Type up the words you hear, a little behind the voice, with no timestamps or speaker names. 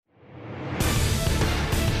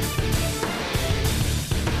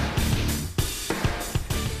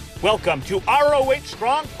Welcome to ROH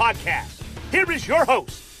Strong Podcast. Here is your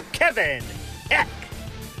host, Kevin Eck.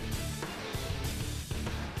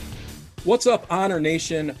 What's up, Honor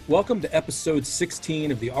Nation? Welcome to episode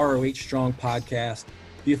 16 of the ROH Strong Podcast,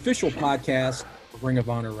 the official podcast of Ring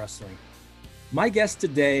of Honor Wrestling. My guest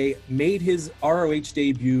today made his ROH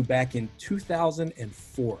debut back in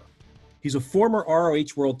 2004. He's a former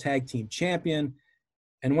ROH World Tag Team Champion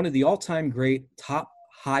and one of the all-time great top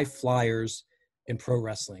high flyers in pro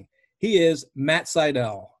wrestling. He is Matt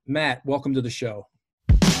Sydal. Matt, welcome to the show.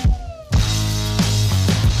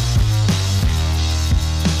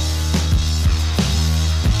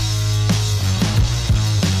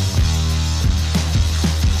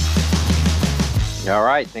 All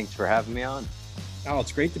right. Thanks for having me on. Oh,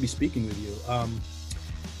 it's great to be speaking with you.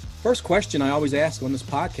 First question I always ask on this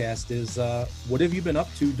podcast is, what have you been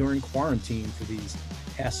up to during quarantine for these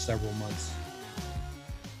past several months?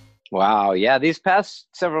 Wow. Yeah. These past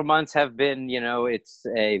several months have been, it's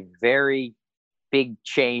a very big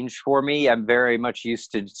change for me. I'm very much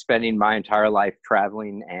used to spending my entire life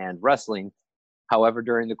traveling and wrestling. However,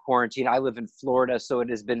 during the quarantine, I live in Florida, so it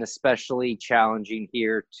has been especially challenging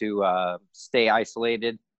here to stay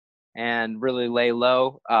isolated and really lay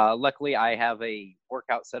low. Luckily, I have a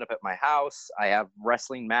workout set up at my house. I have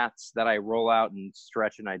wrestling mats that I roll out and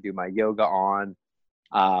stretch and I do my yoga on.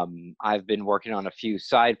 I've been working on a few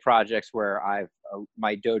side projects where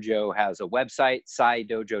my dojo has a website,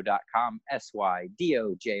 sydojo.com,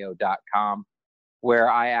 sydojo.com,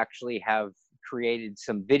 where I actually have created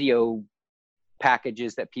some video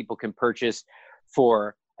packages that people can purchase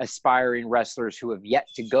for aspiring wrestlers who have yet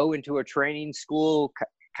to go into a training school,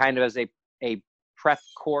 kind of as a prep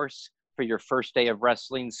course for your first day of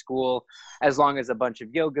wrestling school, as long as a bunch of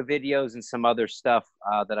yoga videos and some other stuff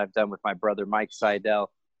that I've done with my brother, Mike Sydal.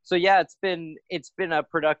 So yeah, it's been a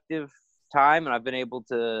productive time, and I've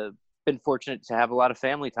been fortunate to have a lot of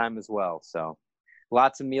family time as well. So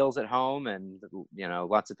lots of meals at home and,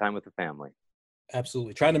 lots of time with the family.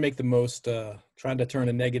 Absolutely. Trying to make the most, trying to turn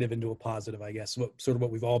a negative into a positive, I guess, sort of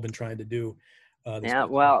what we've all been trying to do.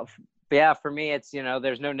 Yeah, for me, it's,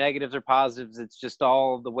 there's no negatives or positives. It's just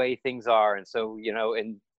all the way things are. And so,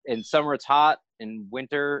 in summer it's hot, in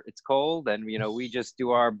winter it's cold, and, we just do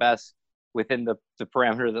our best within the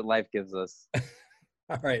parameter that life gives us.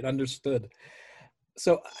 All right. Understood.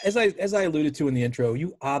 So as I alluded to in the intro,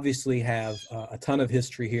 you obviously have a ton of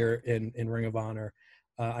history here in Ring of Honor.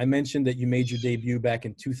 I mentioned that you made your debut back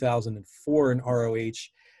in 2004 in ROH.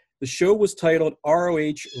 The show was titled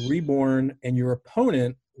ROH Reborn, and your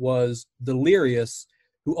opponent was Delirious,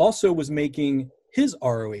 who also was making his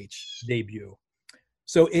ROH debut.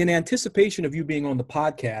 So in anticipation of you being on the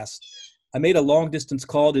podcast, I made a long-distance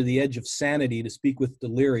call to the edge of sanity to speak with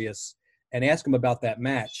Delirious and ask him about that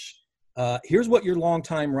match. Here's what your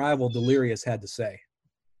longtime rival Delirious had to say.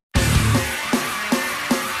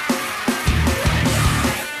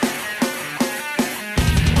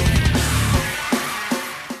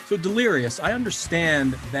 So Delirious, I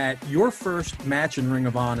understand that your first match in Ring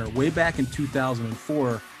of Honor way back in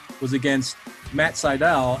 2004 was against Matt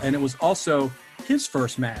Sydal, and it was also his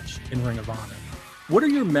first match in Ring of Honor. What are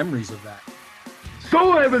your memories of that?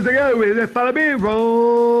 So it was with follow me,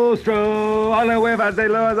 Rostro, all the way from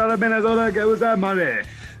St. Louis, out of Minnesota, goes that money.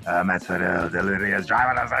 Matt Sydal, Delirious,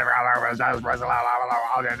 driving us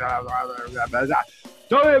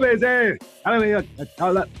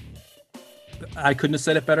I couldn't have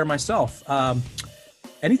said it better myself.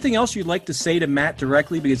 Anything else you'd like to say to Matt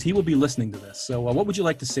directly? Because he will be listening to this. So what would you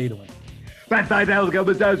like to say to him? Matt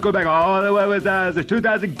Sydal go back all the way with the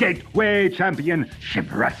 2000 Gateway Championship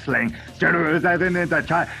Wrestling. It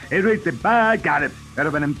reached the bad, got it.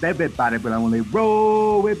 Better than everybody will only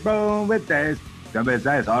roll with this. Somebody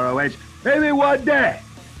says ROH, maybe one day.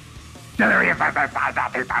 Delirious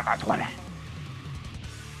 2020.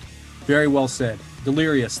 Very well said.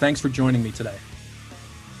 Delirious, thanks for joining me today.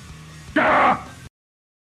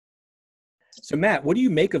 So, Matt, what do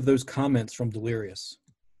you make of those comments from Delirious?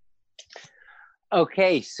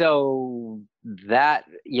 Okay, so that,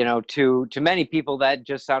 to many people, that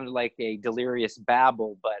just sounded like a delirious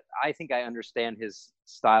babble, but I think I understand his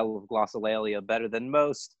style of glossolalia better than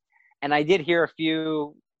most. And I did hear a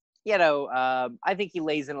few, I think he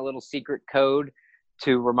lays in a little secret code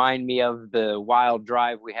to remind me of the wild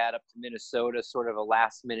drive we had up to Minnesota, sort of a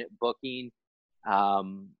last-minute booking.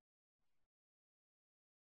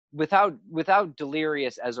 Without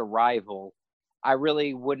Delirious as a rival, I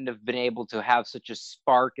really wouldn't have been able to have such a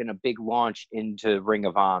spark and a big launch into Ring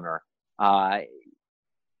of Honor.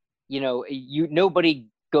 Nobody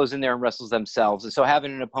goes in there and wrestles themselves. And so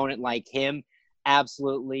having an opponent like him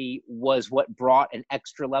absolutely was what brought an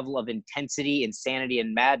extra level of intensity, insanity,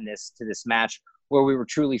 and madness to this match, where we were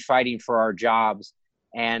truly fighting for our jobs.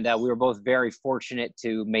 And we were both very fortunate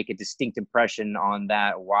to make a distinct impression on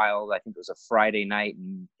that wild, I think it was a Friday night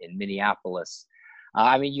in Minneapolis.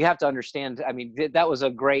 I mean, you have to understand, I mean, that was a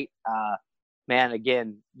great, man,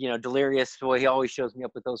 again, you know, Delirious, well, he always shows me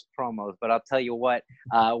up with those promos, but I'll tell you what,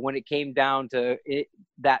 when it came down to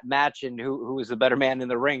that match and who was the better man in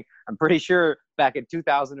the ring, I'm pretty sure back in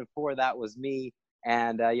 2004, that was me.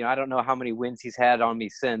 And, you know, I don't know how many wins he's had on me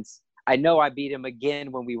since. I know I beat him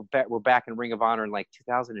again when we were back in Ring of Honor in like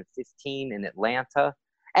 2015 in Atlanta.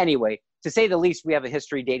 Anyway, to say the least, we have a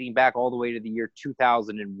history dating back all the way to the year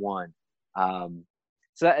 2001.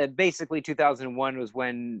 So basically 2001 was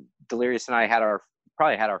when Delirious and I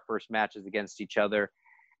probably had our first matches against each other.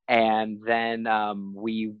 And then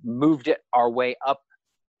we moved our way up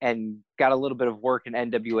and got a little bit of work in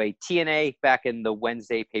NWA TNA back in the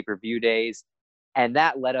Wednesday pay-per-view days. And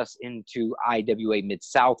that led us into IWA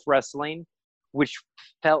Mid-South Wrestling, which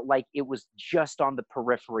felt like it was just on the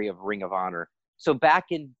periphery of Ring of Honor. So back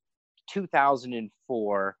in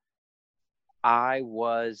 2004, I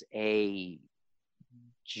was a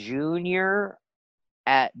junior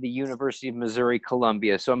at the University of Missouri,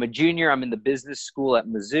 Columbia. So I'm a junior. I'm in the business school at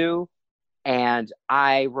Mizzou. And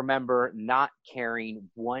I remember not caring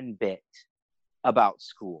one bit about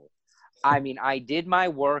school. I mean, I did my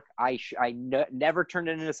work. I never turned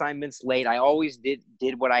in assignments late. I always did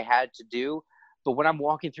what I had to do. But when I'm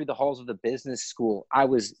walking through the halls of the business school, I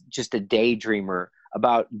was just a daydreamer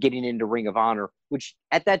about getting into Ring of Honor, which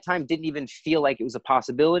at that time didn't even feel like it was a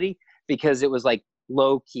possibility, because it was like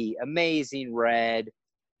Low-Ki, Amazing Red,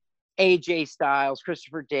 AJ Styles,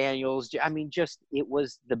 Christopher Daniels. I mean, just it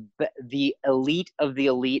was the elite of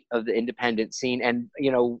the independent scene. And,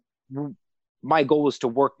 you know, my goal was to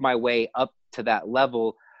work my way up to that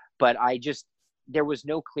level, but there was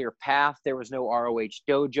no clear path. There was no ROH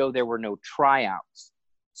dojo. There were no tryouts.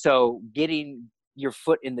 So getting your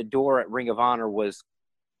foot in the door at Ring of Honor was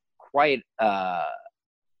quite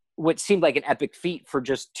what seemed like an epic feat for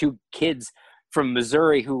just two kids from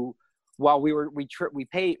Missouri who, while we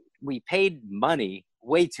paid money,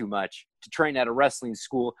 way too much, to train at a wrestling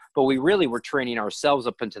school, but we really were training ourselves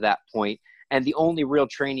up until that point. And the only real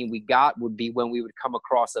training we got would be when we would come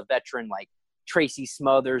across a veteran like Tracy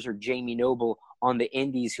Smothers or Jamie Noble on the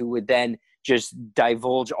indies, who would then just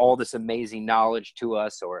divulge all this amazing knowledge to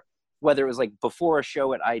us, or whether it was like before a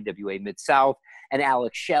show at IWA Mid-South, and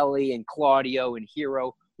Alex Shelley and Claudio and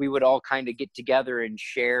Hero, we would all kind of get together and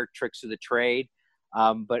share tricks of the trade.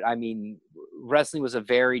 But I mean, wrestling was a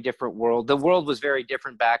very different world. The world was very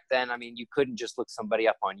different back then. I mean, you couldn't just look somebody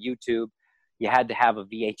up on YouTube. You had to have a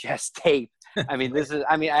VHS tape. I mean,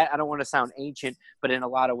 I don't want to sound ancient, but in a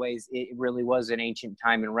lot of ways, it really was an ancient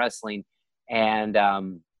time in wrestling. And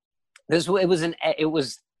it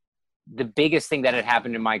was the biggest thing that had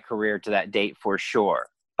happened in my career to that date, for sure,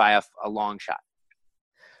 by a long shot.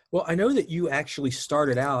 Well, I know that you actually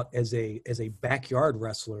started out as a backyard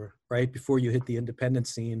wrestler, right, before you hit the independent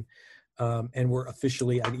scene, and were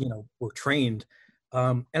officially, were trained.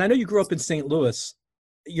 And I know you grew up in St. Louis.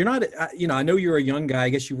 You're not, I know you're a young guy. I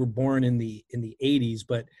guess you were born in the 80s,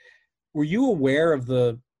 but were you aware of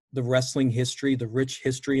the wrestling history, the rich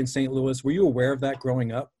history in St. Louis? Were you aware of that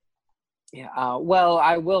growing up? Yeah, well,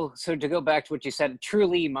 I will. So to go back to what you said,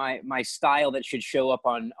 truly my style that should show up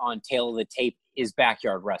on Tail of the Tape is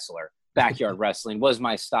backyard wrestler. Backyard wrestling was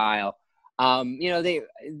my style.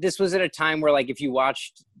 This was at a time where, like, if you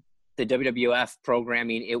watched the WWF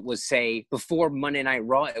programming, it would say, before Monday Night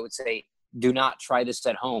Raw, it would say, do not try this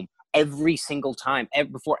at home. Every single time,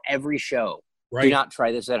 before every show, right. Do not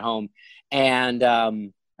try this at home. And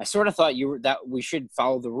I sort of thought that we should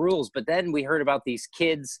follow the rules. But then we heard about these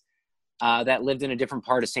kids that lived in a different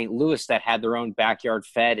part of St. Louis that had their own backyard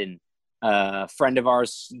fed, and a friend of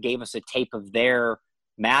ours gave us a tape of their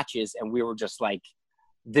matches, and we were just like,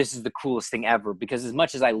 this is the coolest thing ever, because as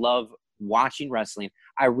much as I love watching wrestling,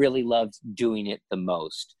 I really loved doing it the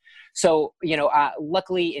most. So,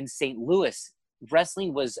 luckily in St. Louis,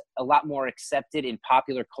 wrestling was a lot more accepted in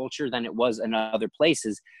popular culture than it was in other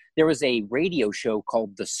places. There was a radio show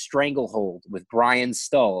called The Stranglehold with Brian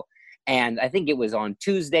Stull. And I think it was on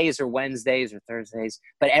Tuesdays or Wednesdays or Thursdays,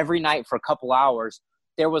 but every night for a couple hours,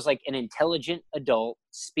 there was like an intelligent adult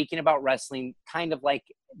speaking about wrestling, kind of like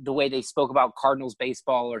the way they spoke about Cardinals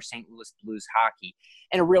baseball or St. Louis Blues hockey,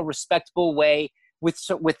 in a real respectable way, with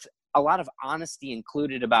a lot of honesty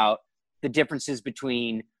included about the differences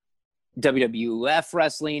between WWF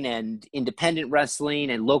wrestling and independent wrestling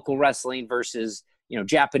and local wrestling versus,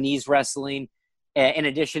 Japanese wrestling. In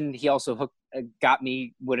addition, he also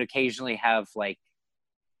would occasionally have like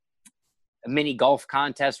a mini golf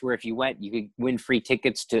contest where if you went, you could win free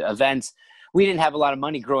tickets to events. We didn't have a lot of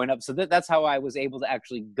money growing up. So that's how I was able to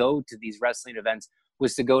actually go to these wrestling events,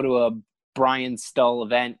 was to go to a Brian Stull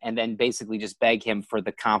event and then basically just beg him for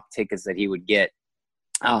the comp tickets that he would get.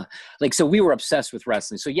 So we were obsessed with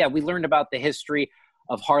wrestling. So yeah, we learned about the history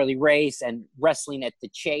of Harley Race, and wrestling at the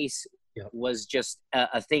Chase was just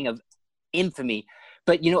a thing of infamy.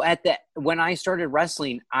 But when I started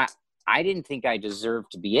wrestling, I didn't think I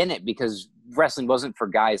deserved to be in it, because wrestling wasn't for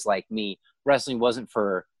guys like me. Wrestling wasn't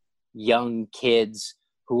for young kids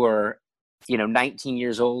who are, 19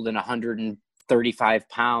 years old and 135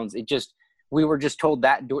 pounds. We were just told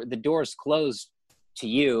that the door's closed to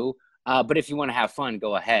you. But if you want to have fun,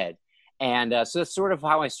 go ahead. And so that's sort of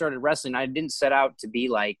how I started wrestling. I didn't set out to be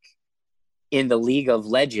like in the League of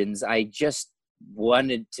Legends. I just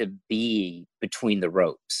wanted to be between the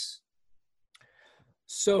ropes.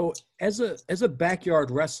 So as a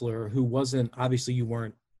backyard wrestler who wasn't, obviously you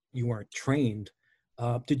weren't trained,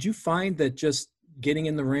 did you find that just getting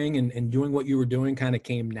in the ring and doing what you were doing kind of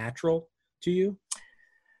came natural to you?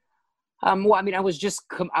 I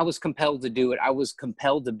was compelled to do it. I was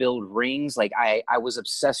compelled to build rings. Like I was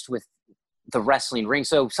obsessed with the wrestling ring.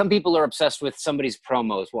 So some people are obsessed with somebody's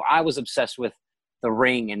promos. Well, I was obsessed with the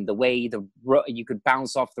ring and the way you could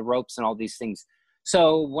bounce off the ropes and all these things.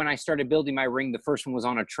 So when I started building my ring, the first one was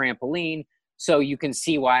on a trampoline. So you can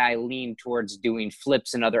see why I leaned towards doing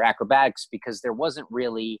flips and other acrobatics, because there wasn't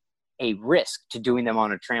really a risk to doing them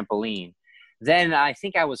on a trampoline. Then I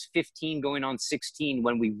think I was 15 going on 16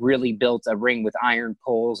 when we really built a ring with iron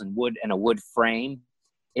poles and a wood frame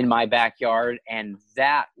in my backyard. And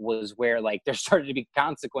that was where like there started to be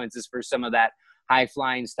consequences for some of that high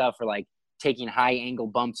flying stuff, or like taking high angle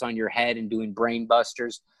bumps on your head and doing brain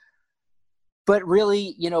busters. But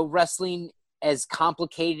really, wrestling, as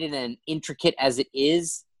complicated and intricate as it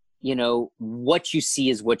is, what you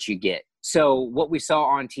see is what you get. So what we saw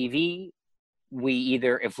on TV,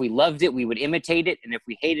 if we loved it, we would imitate it. And if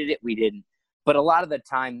we hated it, we didn't. But a lot of the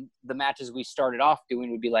time, the matches we started off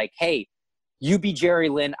doing would be like, hey, you be Jerry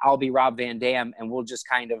Lynn, I'll be Rob Van Dam, and we'll just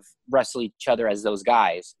kind of wrestle each other as those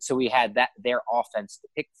guys. So we had their offense to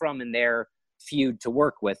pick from and their feud to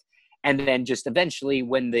work with. And then just eventually,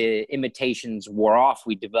 when the imitations wore off,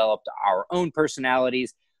 we developed our own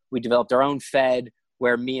personalities. We developed our own fed,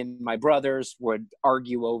 where me and my brothers would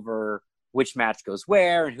argue over which match goes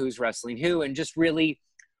where and who's wrestling who. And just really,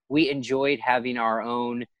 we enjoyed having our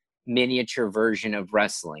own miniature version of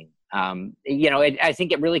wrestling. I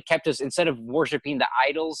think it really kept us, instead of worshiping the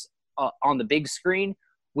idols on the big screen,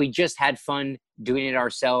 we just had fun doing it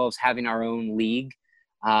ourselves, having our own league.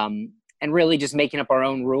 And really just making up our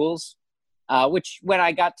own rules, which when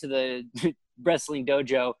I got to the wrestling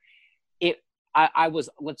dojo, I was,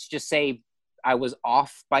 let's just say I was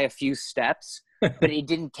off by a few steps, but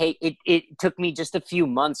it took me just a few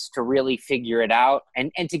months to really figure it out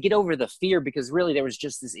and to get over the fear, because really there was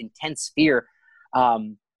just this intense fear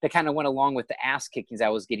that kind of went along with the ass kickings I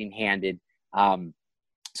was getting handed.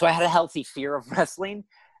 So I had a healthy fear of wrestling,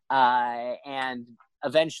 and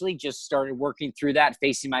eventually just started working through that,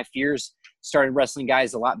 facing my fears, started wrestling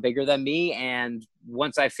guys a lot bigger than me. And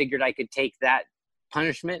once I figured I could take that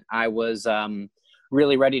punishment, I was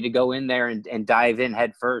really ready to go in there and dive in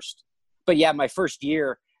head first. But yeah, my first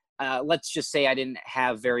year, let's just say I didn't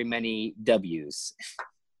have very many W's.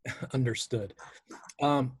 Understood.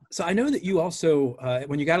 So I know that you also,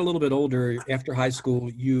 when you got a little bit older after high school,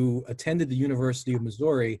 you attended the University of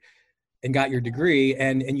Missouri and got your degree,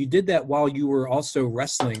 and you did that while you were also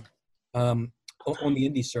wrestling on the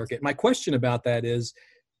indie circuit. My question about that is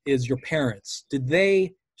your parents, did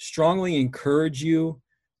they strongly encourage you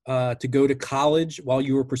to go to college while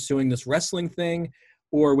you were pursuing this wrestling thing,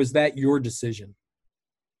 or was that your decision?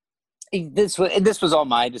 This was all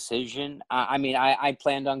my decision. I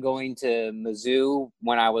planned on going to Mizzou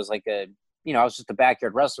when I was I was just a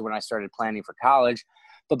backyard wrestler when I started planning for college.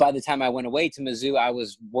 But by the time I went away to Mizzou, I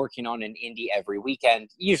was working on an indie every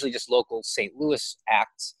weekend, usually just local St. Louis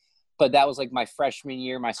acts. But that was like my freshman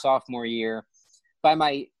year, my sophomore year. By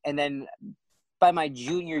my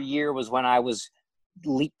junior year was when I was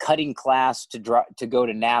cutting class to go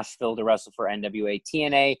to Nashville to wrestle for NWA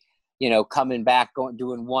TNA. Coming back,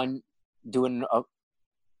 doing a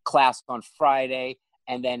class on Friday,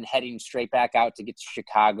 and then heading straight back out to get to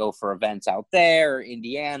Chicago for events out there, or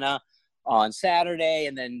Indiana on Saturday,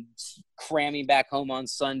 and then cramming back home on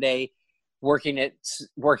Sunday, working at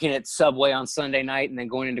Subway on Sunday night, and then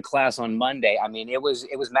going into class on Monday. I mean, it was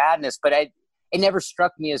madness, but it never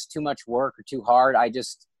struck me as too much work or too hard. I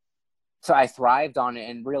just so I thrived on it,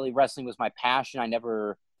 and really wrestling was my passion. I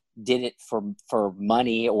never did it for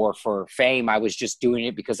money or for fame. I was just doing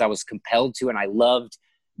it because I was compelled to, and I loved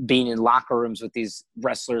being in locker rooms with these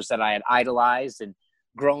wrestlers that I had idolized, and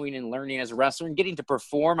growing and learning as a wrestler and getting to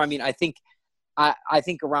perform. I mean, I think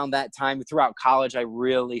around that time throughout college, I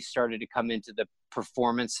really started to come into the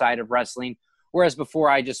performance side of wrestling. Whereas before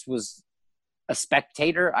I just was a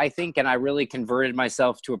spectator, I think, and I really converted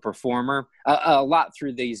myself to a performer a lot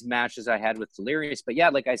through these matches I had with Delirious. But yeah,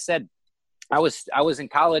 like I said, I was in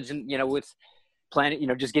college and, with planning,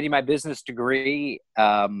 just getting my business degree,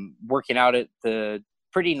 working out at the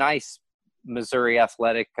pretty nice Missouri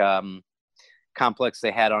athletic complex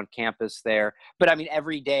they had on campus there. But I mean,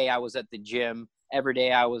 every day I was at the gym, every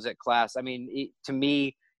day I was at class. I mean, to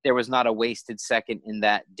me, there was not a wasted second in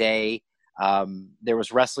that day. There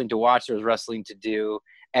was wrestling to watch, there was wrestling to do.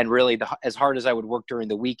 And really, as hard as I would work during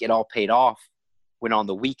the week, it all paid off when on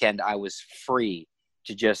the weekend I was free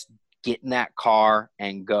to just get in that car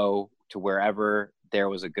and go to wherever there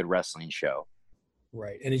was a good wrestling show.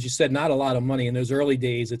 Right. And as you said, not a lot of money in those early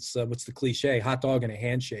days. It's what's the cliche, hot dog and a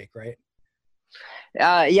handshake, right?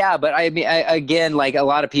 Yeah, but I mean, again, like a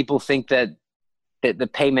lot of people think that the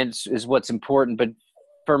payments is what's important, but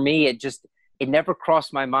for me, it never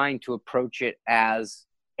crossed my mind to approach it as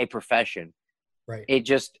a profession. Right. It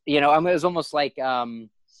just, it was almost like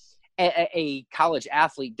a college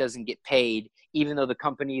athlete doesn't get paid, even though the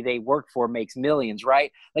company they work for makes millions,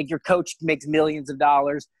 right? Like your coach makes millions of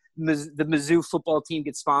dollars. The Mizzou football team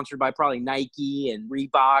gets sponsored by probably Nike and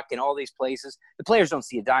Reebok and all these places. The players don't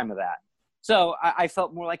see a dime of that. So I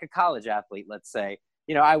felt more like a college athlete, let's say.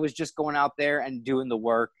 I was just going out there and doing the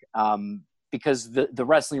work because the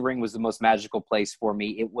wrestling ring was the most magical place for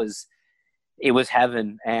me. It was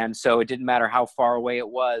heaven. And so it didn't matter how far away it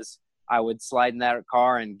was. I would slide in that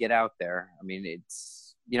car and get out there. I mean,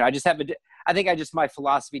 it's, I think my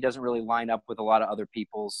philosophy doesn't really line up with a lot of other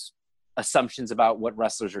people's assumptions about what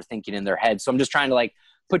wrestlers are thinking in their head. So I'm just trying to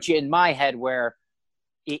put you in my head where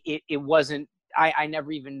it wasn't, I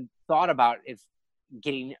never even thought about if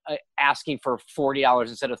asking for $40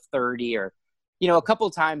 instead of 30, or, a couple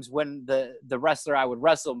of times when the wrestler I would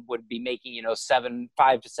wrestle would be making, $500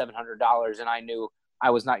 to $700, and I knew I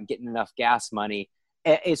was not getting enough gas money.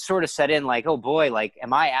 It sort of set in like, oh boy, like,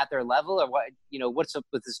 am I at their level, or what, what's up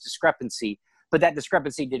with this discrepancy? But that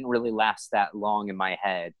discrepancy didn't really last that long in my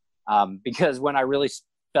head. Because when I really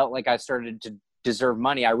felt like I started to deserve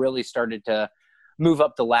money, I really started to move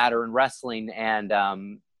up the ladder in wrestling. And,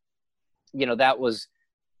 that was,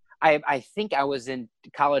 I think I was in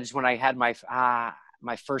college when I had my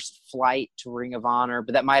first flight to Ring of Honor,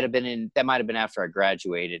 but that might've been after I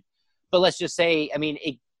graduated. But let's just say, I mean,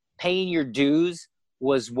 paying your dues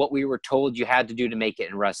was what we were told you had to do to make it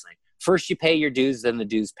in wrestling. First you pay your dues, then the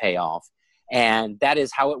dues pay off. And that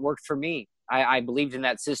is how it worked for me. I believed in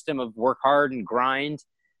that system of work hard and grind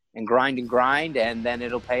and grind and grind, and then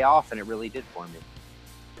it'll pay off, and it really did for me.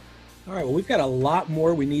 All right, well, we've got a lot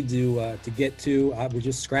more we need to get to. We're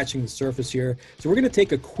just scratching the surface here. So we're going to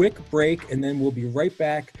take a quick break, and then we'll be right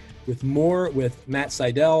back with more with Matt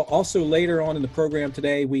Sydal. Also, later on in the program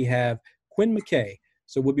today, we have Quinn McKay.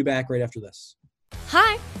 So we'll be back right after this.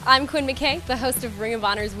 Hi, I'm Quinn McKay, the host of Ring of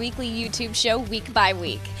Honor's weekly YouTube show, Week by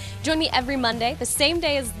Week. Join me every Monday, the same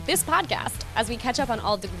day as this podcast, as we catch up on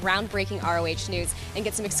all of the groundbreaking ROH news and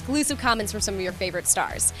get some exclusive comments from some of your favorite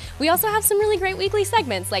stars. We also have some really great weekly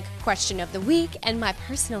segments like Question of the Week and my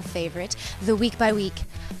personal favorite, the Week by Week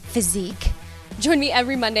Physique. Join me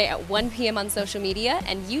every Monday at 1 p.m. on social media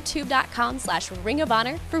and youtube.com/Ring of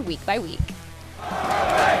Honor for Week by Week.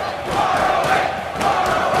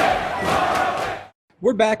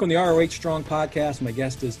 We're back on the ROH Strong podcast. My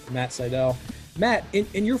guest is Matt Sydal. Matt,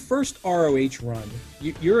 in your first ROH run,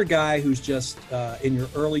 you're a guy who's just in your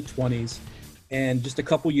early 20s and just a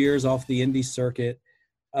couple years off the indie circuit.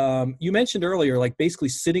 You mentioned earlier, like basically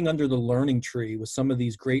sitting under the learning tree with some of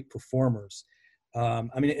these great performers. I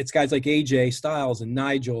mean, it's guys like AJ Styles and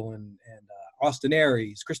Nigel and Austin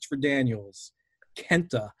Aries, Christopher Daniels,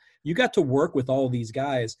 Kenta. You got to work with all of these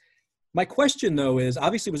guys. My question, though, is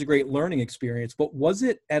obviously it was a great learning experience, but was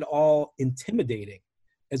it at all intimidating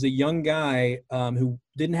as a young guy who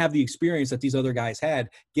didn't have the experience that these other guys had,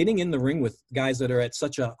 getting in the ring with guys that are at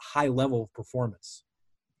such a high level of performance?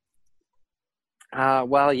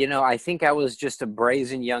 Well, I think I was just a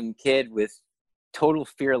brazen young kid with total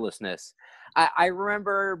fearlessness. I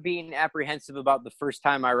remember being apprehensive about the first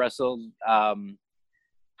time I wrestled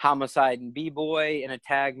Homicide and B-Boy in a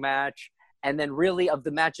tag match. And then really of the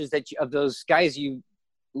matches of those guys you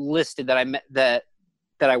listed that I met, that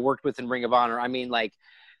I worked with in Ring of Honor, I mean, like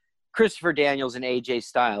Christopher Daniels and AJ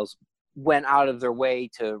Styles, went out of their way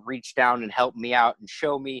to reach down and help me out and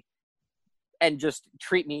show me and just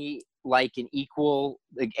treat me like an equal.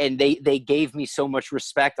 And they gave me so much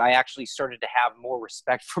respect. I actually started to have more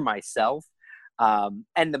respect for myself. And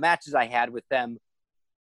the matches I had with them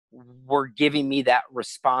were giving me that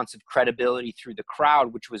response of credibility through the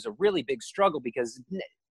crowd, which was a really big struggle, because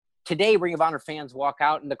today Ring of Honor fans walk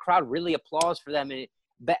out and the crowd really applauds for them. And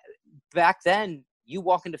back then, you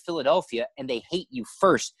walk into Philadelphia and they hate you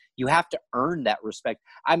first. You have to earn that respect.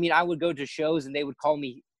 I mean, I would go to shows and they would call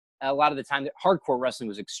me, a lot of the time, hardcore wrestling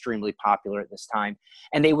was extremely popular at this time,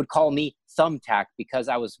 and they would call me Thumbtack because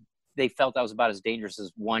they felt I was about as dangerous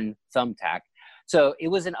as one thumbtack. So it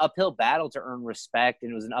was an uphill battle to earn respect,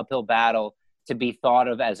 and it was an uphill battle to be thought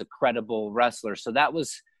of as a credible wrestler. So that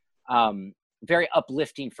was very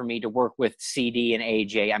uplifting for me to work with CD and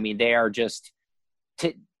AJ. I mean, they are just,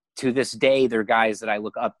 to this day, they're guys that I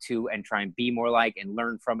look up to and try and be more like and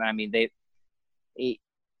learn from. I mean,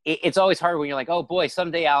 it's always hard when you're like, oh boy,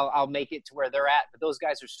 someday I'll make it to where they're at. But those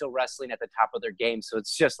guys are still wrestling at the top of their game. So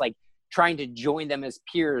it's just like trying to join them as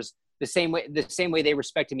peers the same way they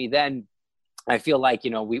respected me then. I feel like,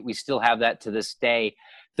 we still have that to this day.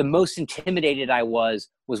 The most intimidated I was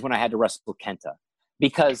when I had to wrestle Kenta,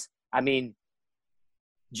 because, I mean,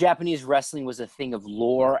 Japanese wrestling was a thing of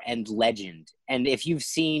lore and legend. And if you've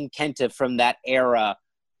seen Kenta from that era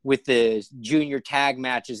with the junior tag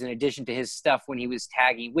matches, in addition to his stuff when he was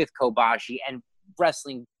tagging with Kobashi and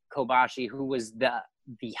wrestling Kobashi, who was the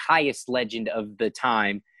highest legend of the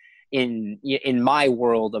time in my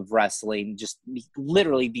world of wrestling, just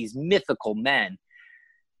literally these mythical men.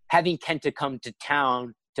 Having Kenta come to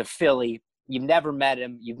town, to Philly, you've never met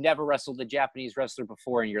him, you've never wrestled a Japanese wrestler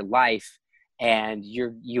before in your life, and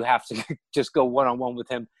you have to just go one-on-one with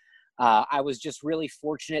him. I was just really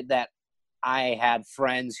fortunate that I had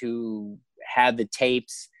friends who had the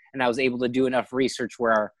tapes, and I was able to do enough research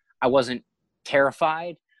where I wasn't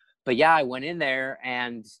terrified. But yeah, I went in there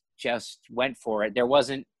and just went for it.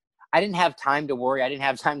 I didn't have time to worry. I didn't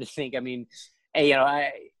have time to think. I mean, it's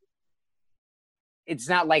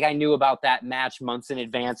not like I knew about that match months in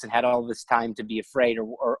advance and had all this time to be afraid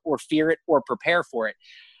or fear it or prepare for it.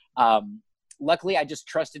 Luckily, I just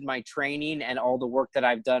trusted my training and all the work that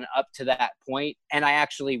I've done up to that point. And I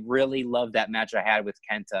actually really loved that match I had with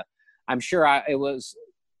Kenta. I'm sure it was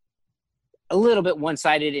a little bit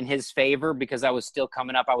one-sided in his favor because I was still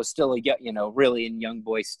coming up. I was still really in young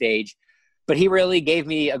boy stage. But he really gave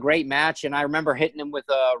me a great match. And I remember hitting him with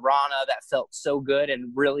a Rana that felt so good.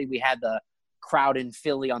 And really, we had the crowd in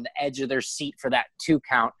Philly on the edge of their seat for that 2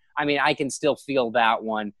 count. I mean, I can still feel that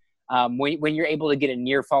one. When you're able to get a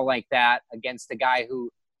near fall like that against a guy who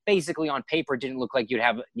basically on paper didn't look like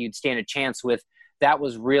you'd stand a chance with, that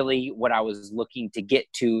was really what I was looking to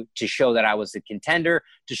get to show that I was a contender,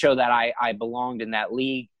 to show that I belonged in that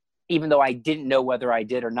league. Even though I didn't know whether I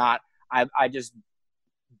did or not, I just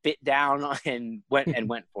bit down and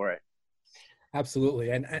went for it. Absolutely.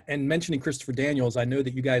 And mentioning Christopher Daniels, I know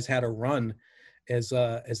that you guys had a run as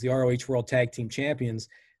the ROH World Tag Team Champions,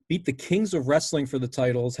 beat the Kings of Wrestling for the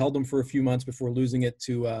titles, held them for a few months before losing it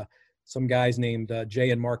to some guys named Jay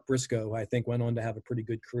and Mark Briscoe, who I think went on to have a pretty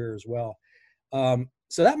good career as well.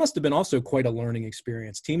 So that must have been also quite a learning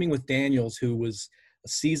experience, teaming with Daniels, who was a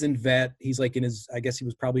seasoned vet. He's like I guess he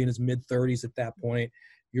was probably in his mid-30s at that point.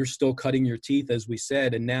 You're still cutting your teeth, as we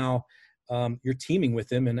said, and now you're teaming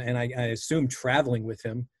with him, and I assume traveling with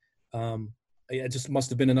him. It just must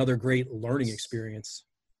have been another great learning experience.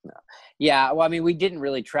 Yeah, well, I mean, we didn't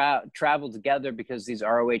really travel together because these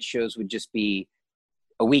ROH shows would just be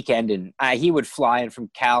a weekend, and he would fly in from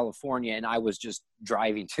California, and I was just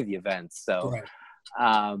driving to the events. So,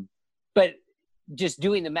 right. But just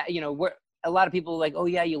doing where a lot of people are like, oh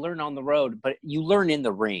yeah, you learn on the road, but you learn in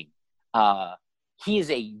the ring. He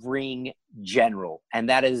is a ring general, and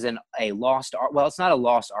that is a lost art. Well, it's not a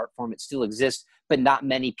lost art form. It still exists, but not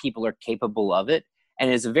many people are capable of it.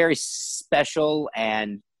 And it's a very special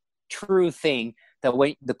and true thing that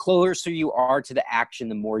when the closer you are to the action,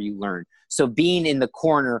 the more you learn. So being in the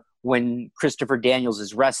corner when Christopher Daniels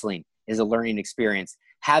is wrestling is a learning experience.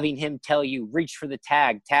 Having him tell you, reach for the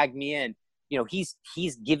tag me in.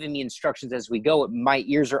 He's giving me instructions as we go. My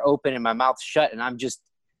ears are open and my mouth's shut, and I'm just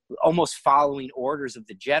almost following orders of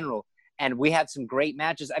the general. And we had some great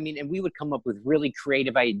matches. I mean, and we would come up with really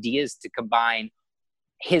creative ideas to combine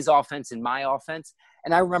his offense and my offense.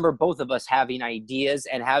 And I remember both of us having ideas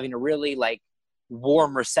and having a really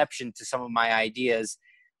warm reception to some of my ideas.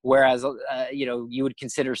 Whereas, you would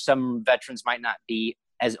consider some veterans might not be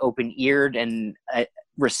as open-eared and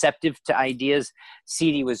receptive to ideas.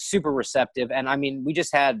 CD was super receptive. And I mean, we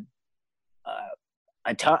just had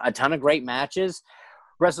a ton of great matches,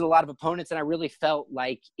 wrestled a lot of opponents, and I really felt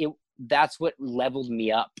like that's what leveled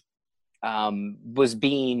me up, was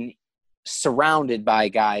being surrounded by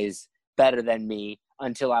guys better than me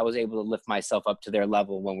until I was able to lift myself up to their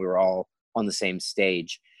level when we were all on the same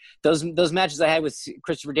stage. Those matches I had with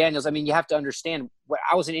Christopher Daniels, I mean, you have to understand,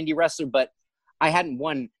 I was an indie wrestler, but I hadn't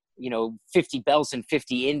won, 50 belts and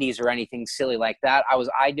 50 indies or anything silly like that. I was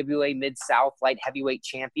IWA Mid-South light heavyweight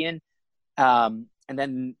champion. And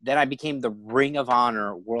then I became the Ring of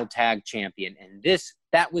Honor World Tag Champion. And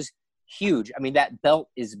that was huge. I mean, that belt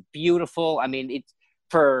is beautiful. I mean, it's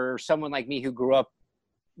for someone like me who grew up,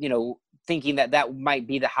 thinking that might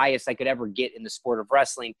be the highest I could ever get in the sport of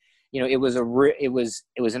wrestling. It was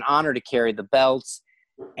an honor to carry the belts,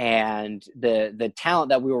 and the talent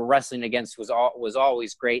that we were wrestling against was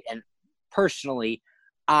always great. And personally,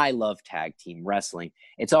 I love tag team wrestling.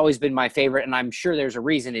 It's always been my favorite, and I'm sure there's a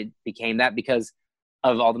reason it became that, because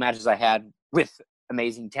of all the matches I had with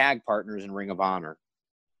amazing tag partners in Ring of Honor.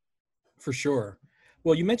 For sure.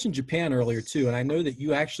 Well, you mentioned Japan earlier too, and I know that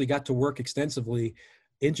you actually got to work extensively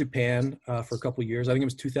in Japan for a couple of years. I think it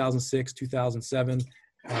was 2006, 2007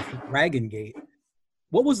 for Dragon Gate.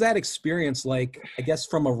 What was that experience like, I guess,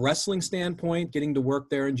 from a wrestling standpoint, getting to work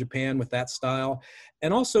there in Japan with that style,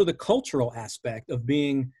 and also the cultural aspect of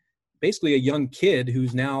being basically a young kid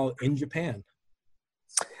who's now in Japan?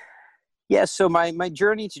 Yeah, so my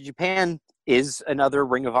journey to Japan is another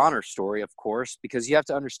Ring of Honor story, of course, because you have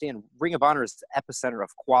to understand Ring of Honor is the epicenter of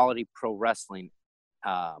quality pro wrestling.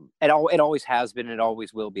 It always has been, and it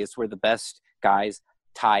always will be. It's where the best guys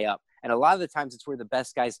tie up. And a lot of the times it's where the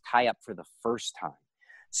best guys tie up for the first time.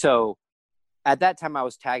 So at that time I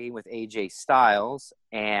was tagging with AJ Styles,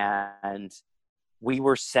 and we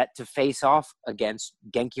were set to face off against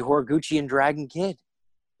Genki Horiguchi and Dragon Kid.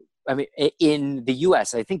 I mean, in the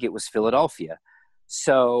US, I think it was Philadelphia.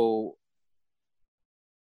 So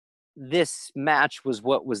this match was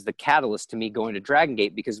what was the catalyst to me going to Dragon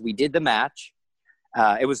Gate, because we did the match.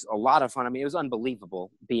 It was a lot of fun. I mean, it was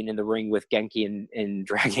unbelievable being in the ring with Genki and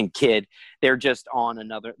Dragon Kid. They're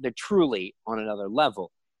truly on another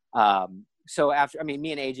level. So after,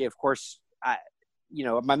 me and AJ, of course,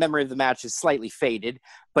 my memory of the match is slightly faded,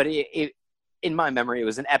 but in my memory, it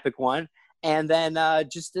was an epic one. And then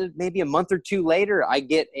maybe a month or two later, I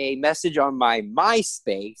get a message on my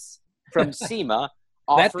MySpace from SEMA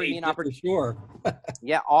offering me an opportunity. Sure.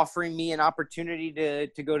 Yeah, offering me an opportunity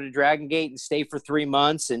to go to Dragon Gate and stay for 3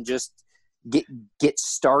 months and just get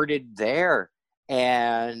started there.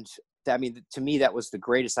 And to me, that was the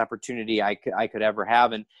greatest opportunity I could ever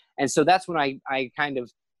have. And so that's when I kind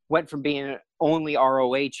of went from being an only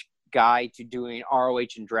ROH guy to doing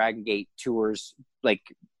ROH and Dragon Gate tours, like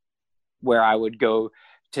where I would go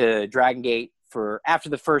to Dragon Gate after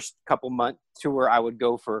the first couple month tour, I would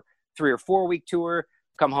go for 3 or 4 week tour,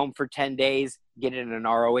 come home for 10 days, get in an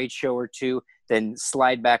ROH show or two, then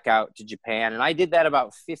slide back out to Japan. And I did that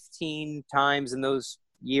about 15 times in those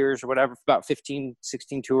years or whatever, about 15,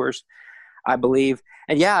 16 tours, I believe.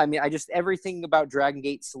 And yeah, everything about Dragon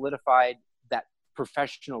Gate solidified that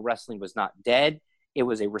professional wrestling was not dead. It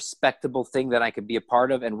was a respectable thing that I could be a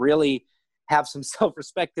part of and really have some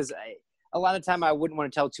self-respect, because a lot of time I wouldn't want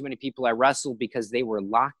to tell too many people I wrestled, because they were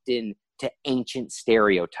locked in to ancient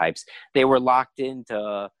stereotypes. They were locked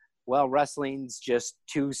into, wrestling's just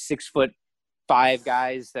 2 6'5"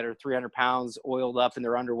 guys that are 300 pounds oiled up in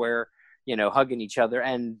their underwear, hugging each other.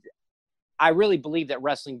 And I really believe that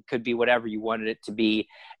wrestling could be whatever you wanted it to be.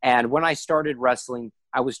 And when I started wrestling,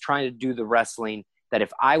 I was trying to do the wrestling that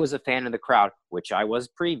if I was a fan of the crowd, which I was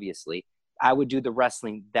previously, I would do the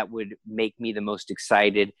wrestling that would make me the most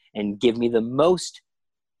excited and give me the most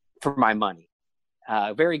for my money.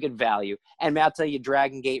 Very good value. And I'll tell you,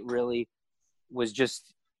 Dragon Gate really was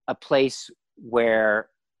just a place where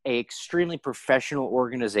an extremely professional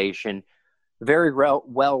organization, very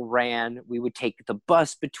well ran. We would take the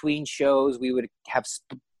bus between shows. We would have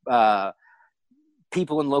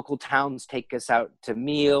people in local towns take us out to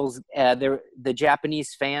meals. The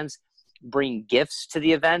Japanese fans bring gifts to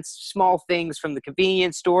the events, small things from the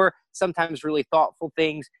convenience store, sometimes really thoughtful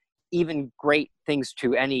things, even great things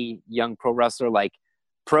to any young pro wrestler, like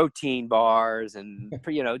protein bars and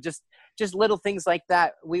just little things like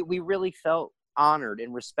that. We really felt honored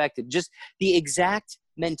and respected. Just the exact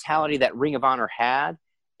mentality that Ring of Honor had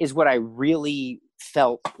is what I really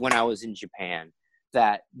felt when I was in Japan.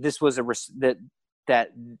 That this was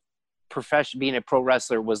that profession, being a pro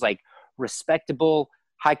wrestler was like respectable,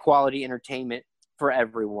 high quality entertainment for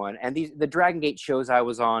everyone. And the Dragon Gate shows I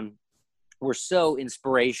was on were so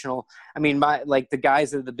inspirational. The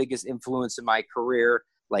guys that are the biggest influence in my career,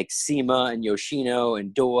 like Sema and Yoshino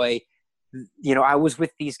and Doi. You know, I was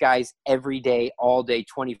with these guys every day, all day,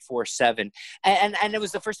 24/7. And it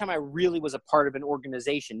was the first time I really was a part of an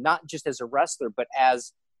organization, not just as a wrestler, but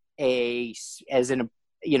as an,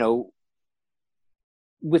 you know,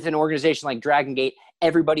 with an organization like Dragon Gate,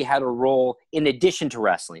 everybody had a role in addition to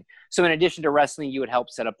wrestling. So in addition to wrestling, you would help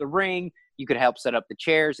set up the ring. You could help set up the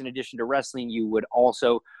chairs. In addition to wrestling, you would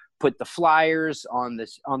also put the flyers on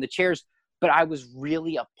the chairs. But I was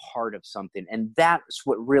really a part of something, and that's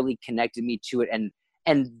what really connected me to it.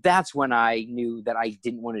 And that's when I knew that I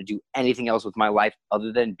didn't want to do anything else with my life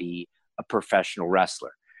other than be a professional wrestler.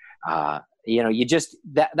 You know, you just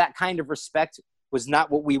that kind of respect was not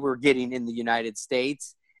what we were getting in the United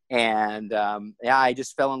States, and I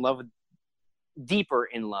just fell deeper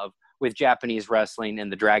in love with Japanese wrestling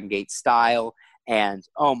and the Dragon Gate style. And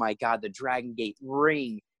oh my God, the Dragon Gate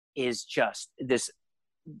ring is just this.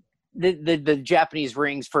 The Japanese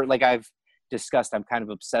rings, for like I've discussed, I'm kind of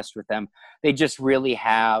obsessed with them. They just really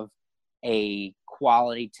have a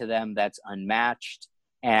quality to them that's unmatched.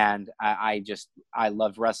 And I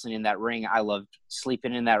loved wrestling in that ring. I loved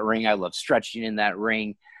sleeping in that ring. I loved stretching in that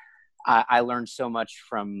ring. I learned so much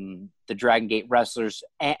from the Dragon Gate wrestlers.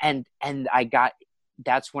 And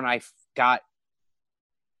that's when I got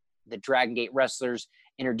the Dragon Gate wrestlers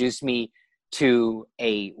introduced me to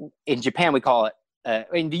in Japan, we call it,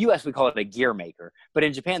 in the U.S. we call it a gear maker, but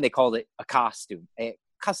in Japan they called it a costume. And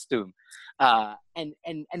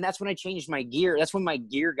that's when I changed my gear. That's when my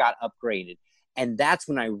gear got upgraded, and that's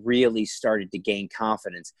when I really started to gain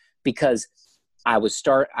confidence, because I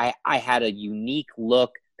had a unique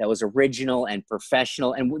look that was original and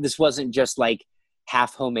professional, and this wasn't just like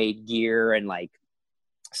half homemade gear and like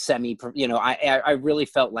semi. You know, I really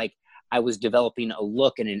felt like I was developing a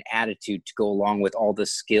look and an attitude to go along with all the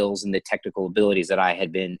skills and the technical abilities that I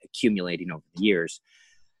had been accumulating over the years.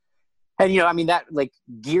 And, you know, I mean, that like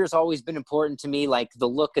gear's always been important to me. Like the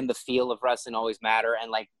look and the feel of wrestling always matter.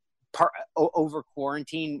 And like over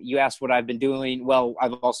quarantine, you asked what I've been doing. Well,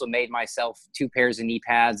 I've also made myself 2 pairs of knee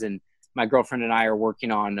pads, and my girlfriend and I are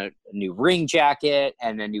working on a new ring jacket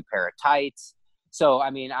and a new pair of tights. So, I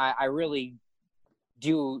mean, I really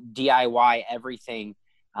do DIY everything.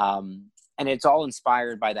 And it's all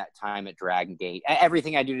inspired by that time at Dragon Gate.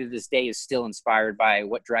 Everything I do to this day is still inspired by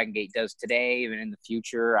what Dragon Gate does today, even in the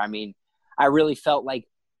future. I mean, I really felt like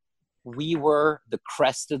we were the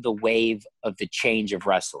crest of the wave of the change of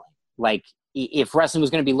wrestling. Like, if wrestling was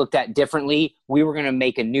going to be looked at differently, we were going to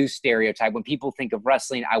make a new stereotype. When people think of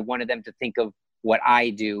wrestling, I wanted them to think of what I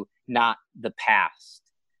do, not the past.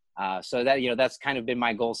 So that, you know, that's kind of been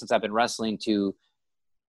my goal since I've been wrestling, to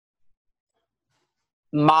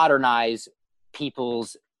modernize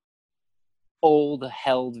people's old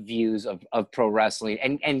held views of pro wrestling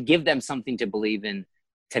and give them something to believe in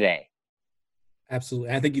today. Absolutely.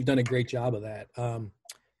 I think you've done a great job of that. I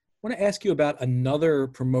want to ask you about another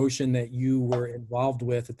promotion that you were involved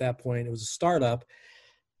with at that point. It was a startup.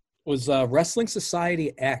 It was Wrestling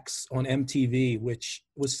Society X on MTV, which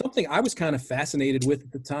was something I was kind of fascinated with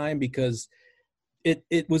at the time, because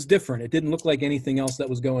it was different. It didn't look like anything else that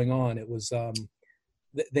was going on. It was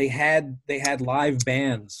they had live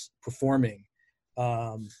bands performing,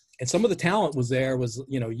 and some of the talent was there. Was,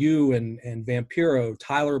 you know, you and Vampiro,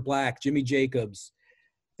 Tyler Black, Jimmy Jacobs,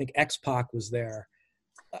 I think X-Pac was there.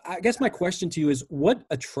 I guess my question to you is, what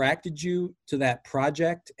attracted you to that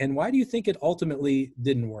project, and why do you think it ultimately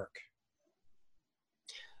didn't work?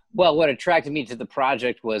 Well, what attracted me to the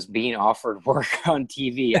project was being offered work on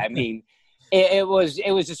TV. I mean, it was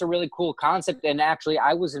just a really cool concept. And actually,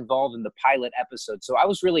 I was involved in the pilot episode. So I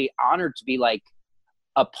was really honored to be like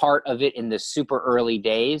a part of it in the super early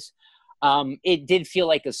days. It did feel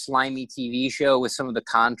like a slimy TV show with some of the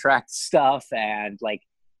contract stuff. And like,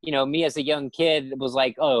 you know, me as a young kid was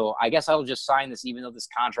like, oh, I guess I'll just sign this, even though this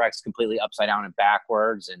contract's completely upside down and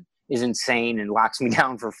backwards and is insane and locks me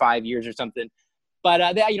down for 5 years or something.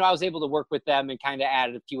 But, you know, I was able to work with them and kind of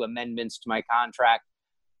added a few amendments to my contract.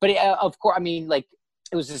 But of course, I mean, like,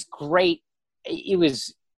 it was just great. It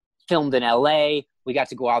was filmed in LA. We got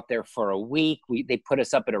to go out there for a week. They put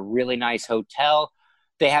us up at a really nice hotel.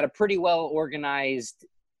 They had a pretty well organized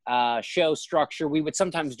show structure. We would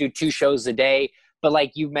sometimes do 2 shows a day. But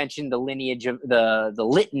like you mentioned, the lineage of the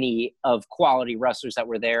litany of quality wrestlers that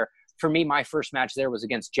were there. For me, my first match there was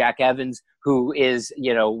against Jack Evans, who is,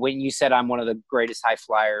 you know, when you said I'm one of the greatest high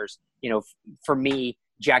flyers, you know, for me,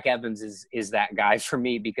 Jack Evans is that guy for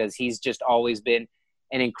me, because he's just always been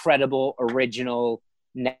an incredible, original,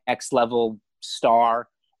 next level star.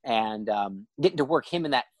 And getting to work him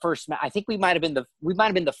in that first match, I think we might have been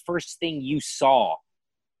the first thing you saw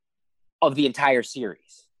of the entire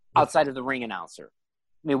series outside of the ring announcer.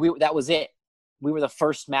 I mean, that was it. We were the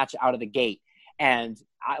first match out of the gate. And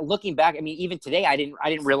looking back, I mean, even today, I didn't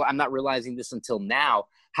realize, I'm not realizing this until now,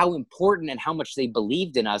 how important and how much they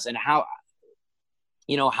believed in us and how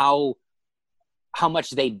much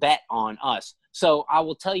they bet on us. So I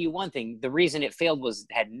will tell you one thing. The reason it failed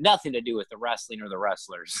had nothing to do with the wrestling or the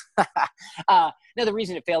wrestlers. No, the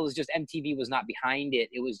reason it failed was just MTV was not behind it.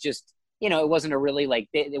 It was just, it wasn't a really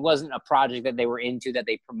it wasn't a project that they were into that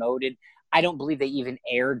they promoted. I don't believe they even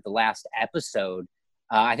aired the last episode.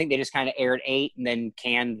 I think they just kind of aired 8 and then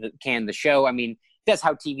canned the show. I mean, that's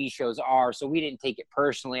how TV shows are. So we didn't take it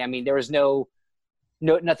personally. I mean, there was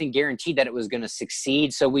nothing guaranteed that it was going to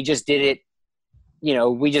succeed. So we just did it.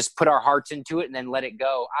 We just put our hearts into it and then let it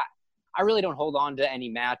go. I really don't hold on to any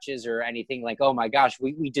matches or anything like, oh my gosh,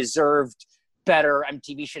 we deserved better.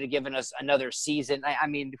 MTV should have given us another season. I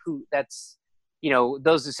mean,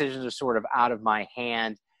 those decisions are sort of out of my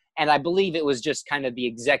hand. And I believe it was just kind of the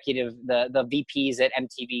executive, the VPs at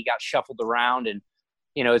MTV got shuffled around. And,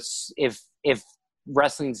 it's if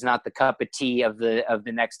wrestling's not the cup of tea of the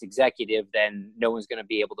next executive, then no one's going to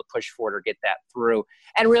be able to push for it or get that through.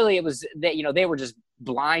 And really it was that, they were just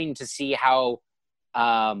blind to see how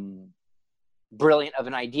brilliant of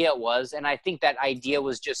an idea it was. And I think that idea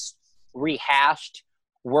was just rehashed,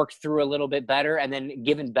 worked through a little bit better, and then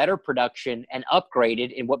given better production and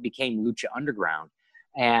upgraded in what became Lucha Underground.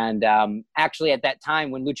 And actually at that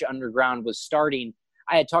time when Lucha Underground was starting,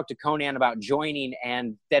 I had talked to Conan about joining,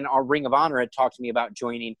 and then our Ring of Honor had talked to me about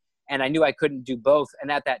joining, and I knew I couldn't do both.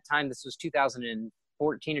 And at that time, this was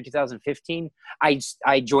 2014 or 2015,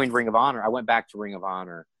 I joined Ring of Honor. I went back to Ring of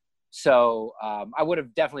Honor. So I would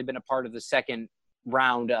have definitely been a part of the second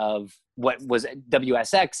round of what was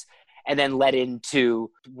WSX and then led into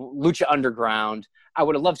Lucha Underground. I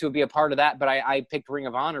would have loved to be a part of that, but I picked Ring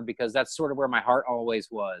of Honor because that's sort of where my heart always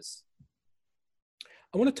was.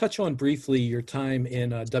 I want to touch on briefly your time in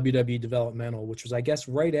WWE Developmental, which was, I guess,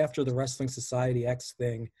 right after the Wrestling Society X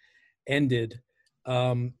thing ended.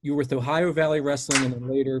 You were with Ohio Valley Wrestling and then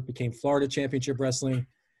later became Florida Championship Wrestling.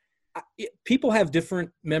 People have different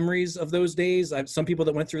memories of those days. Some people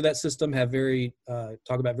that went through that system have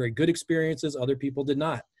talk about very good experiences. Other people did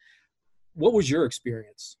not. What was your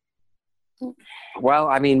experience? Well,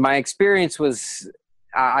 I mean, my experience was,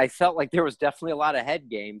 I felt like there was definitely a lot of head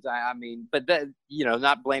games. I mean, but that,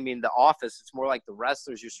 not blaming the office. It's more like the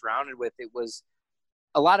wrestlers you're surrounded with. It was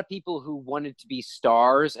a lot of people who wanted to be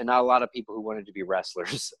stars and not a lot of people who wanted to be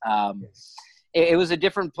wrestlers. It was a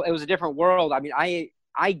different world. I mean,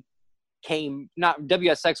 I came, not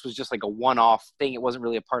WSX was just like a one-off thing. It wasn't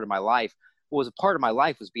really a part of my life. What was a part of my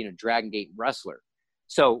life was being a Dragon Gate wrestler.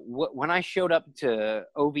 So when I showed up to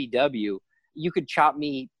OVW, you could chop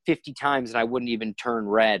me 50 times and I wouldn't even turn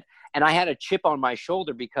red. And I had a chip on my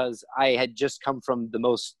shoulder because I had just come from the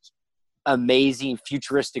most amazing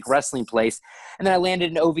futuristic wrestling place. And then I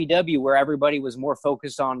landed in OVW where everybody was more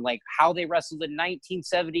focused on like how they wrestled in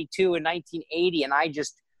 1972 and 1980. And I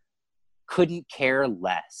just couldn't care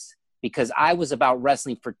less because I was about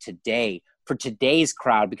wrestling for today, for today's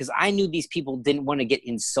crowd, because I knew these people didn't want to get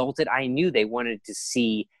insulted. I knew they wanted to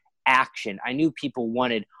see action. I knew people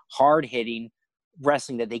wanted hard-hitting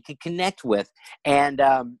wrestling that they could connect with. And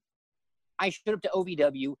I showed up to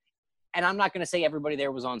OVW, and I'm not going to say everybody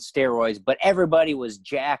there was on steroids, but everybody was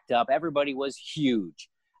jacked up. Everybody was huge.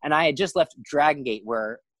 And I had just left Dragon Gate,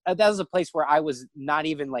 where that was a place where I was not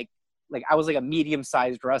even like I was like a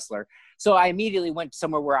medium-sized wrestler. So I immediately went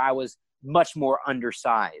somewhere where I was much more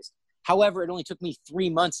undersized. However, it only took me 3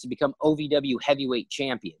 months to become OVW heavyweight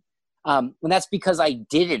champion. And that's because I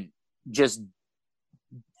didn't just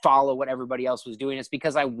follow what everybody else was doing. It's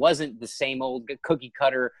because I wasn't the same old cookie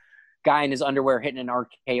cutter guy in his underwear hitting an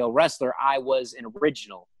RKO wrestler. I was an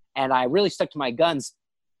original, and I really stuck to my guns.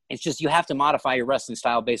 It's just you have to modify your wrestling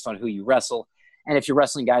style based on who you wrestle. And if you're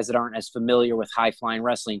wrestling guys that aren't as familiar with high-flying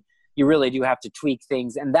wrestling, you really do have to tweak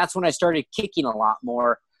things. And that's when I started kicking a lot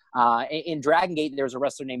more. In Dragon Gate, there was a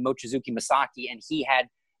wrestler named Mochizuki Masaki, and he had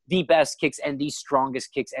the best kicks and the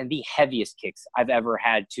strongest kicks and the heaviest kicks I've ever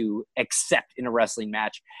had to accept in a wrestling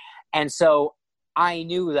match. And so I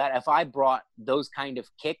knew that if I brought those kind of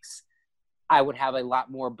kicks, I would have a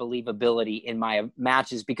lot more believability in my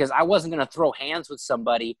matches because I wasn't going to throw hands with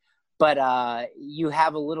somebody, but you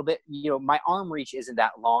have a little bit, my arm reach isn't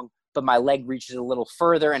that long, but my leg reaches a little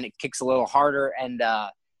further and it kicks a little harder. And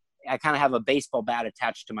I kind of have a baseball bat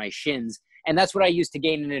attached to my shins. And that's what I used to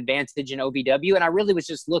gain an advantage in OVW. And I really was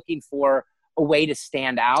just looking for a way to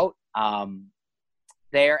stand out.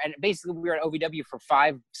 there. And basically we were at OVW for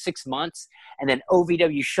 5-6 months, and then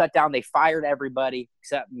OVW shut down. They fired everybody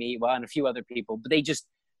except me, well, and a few other people. But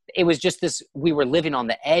it was just this, we were living on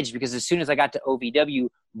the edge, because as soon as I got to OVW,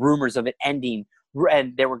 rumors of it ending,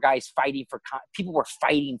 and there were guys fighting for, people were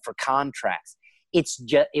fighting for contracts. It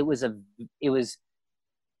was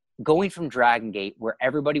going from Dragon Gate, where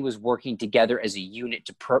everybody was working together as a unit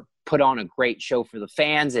to put on a great show for the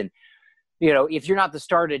fans. And, you know, if you're not the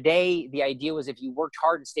star today, the idea was if you worked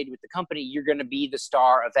hard and stayed with the company, you're going to be the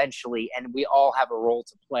star eventually. And we all have a role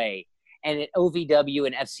to play. And at OVW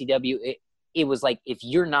and FCW, it was like, if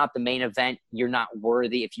you're not the main event, you're not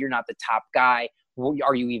worthy. If you're not the top guy,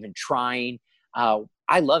 are you even trying?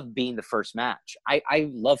 I love being the first match. I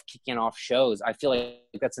love kicking off shows. I feel like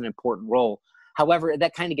that's an important role. However,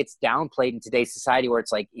 that kind of gets downplayed in today's society, where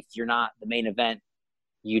it's like, if you're not the main event,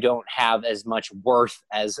 you don't have as much worth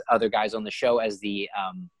as other guys on the show, as the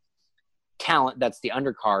talent that's the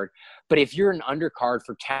undercard. But if you're an undercard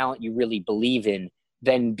for talent you really believe in,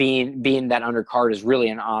 then being that undercard is really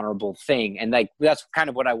an honorable thing. And like, that's kind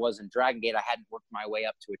of what I was in Dragon Gate. I hadn't worked my way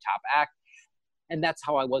up to a top act, and that's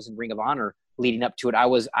how I was in Ring of Honor leading up to it. I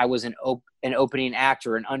was an opening act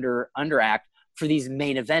or an under act for these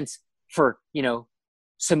main events, for, you know,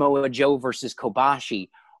 Samoa Joe versus Kobashi,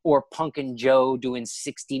 or Punk and Joe doing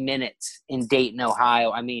 60 minutes in Dayton,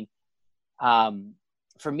 Ohio. I mean,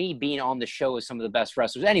 for me, being on the show is some of the best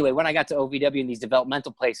wrestlers. Anyway, when I got to OVW in these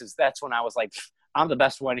developmental places, that's when I was like, I'm the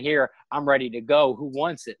best one here. I'm ready to go. Who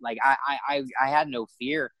wants it? Like, I had no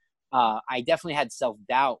fear. I definitely had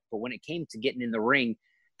self-doubt, but when it came to getting in the ring,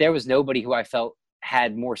 there was nobody who I felt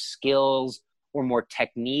had more skills or more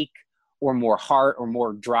technique or more heart or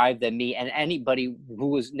more drive than me. And nobody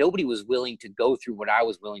was willing to go through what I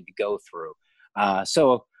was willing to go through.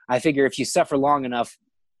 So I figure if you suffer long enough,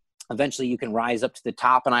 eventually you can rise up to the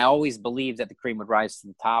top. And I always believed that the cream would rise to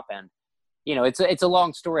the top. And, you know, it's a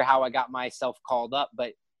long story how I got myself called up,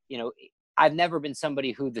 but, you know, I've never been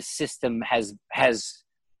somebody who the system has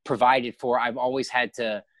provided for. I've always had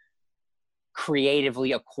to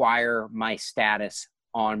creatively acquire my status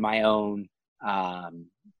on my own,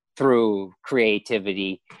 through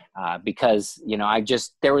creativity, because, you know,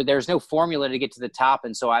 there's no formula to get to the top.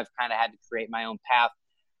 And so I've kind of had to create my own path.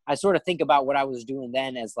 I sort of think about what I was doing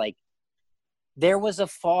then as like, there was a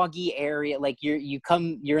foggy area. Like you're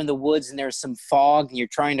in the woods and there's some fog and you're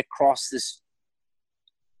trying to cross this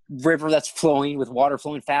river that's flowing with water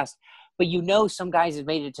flowing fast. But, you know, some guys have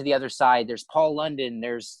made it to the other side. There's Paul London,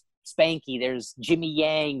 there's Spanky, there's Jimmy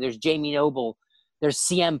Yang, there's Jamie Noble, there's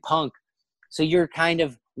CM Punk. So you're kind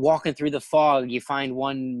of walking through the fog. You find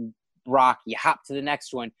one rock, you hop to the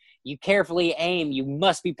next one. You carefully aim. You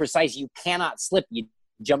must be precise. You cannot slip. You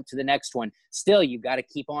jump to the next one. Still, you got to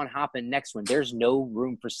keep on hopping next one. There's no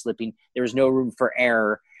room for slipping. There's no room for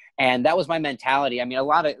error. And that was my mentality. I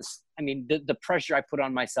mean, the pressure I put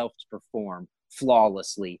on myself to perform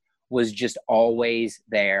flawlessly was just always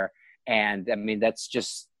there. And I mean, that's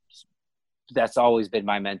always been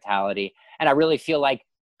my mentality. And I really feel like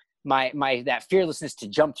that fearlessness to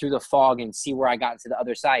jump through the fog and see where I got to the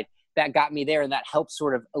other side, that got me there. And that helped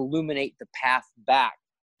sort of illuminate the path back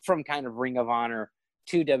from kind of Ring of Honor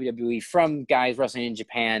to WWE, from guys wrestling in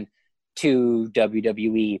Japan to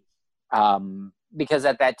WWE. Because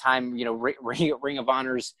at that time, you know, Ring of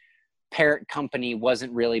Honor's parent company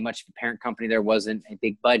wasn't really much of a parent company. There wasn't a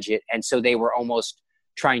big budget. And so they were almost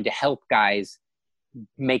trying to help guys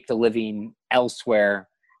make the living elsewhere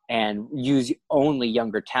and use only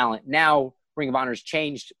younger talent. Now Ring of Honor's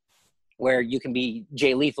changed, where you can be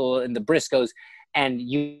Jay Lethal and the Briscoes, and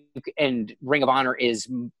Ring of Honor is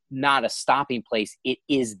not a stopping place. It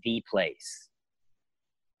is the place.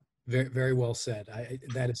 Very, very well said.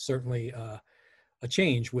 That is certainly a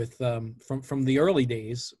change with from the early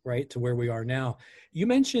days, right, to where we are now. You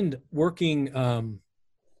mentioned working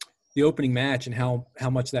the opening match and how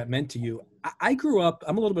much that meant to you. I grew up,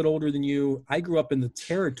 I'm a little bit older than you. I grew up in the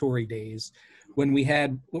territory days when we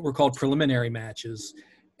had what were called preliminary matches.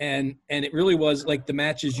 And it really was like the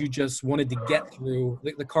matches you just wanted to get through.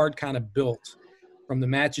 The card kind of built from the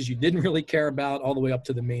matches you didn't really care about all the way up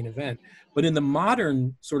to the main event. But in the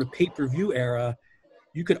modern sort of pay-per-view era,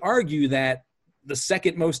 you could argue that the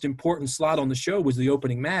second most important slot on the show was the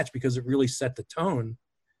opening match, because it really set the tone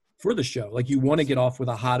for the show. Like, you want to get off with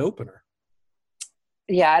a hot opener.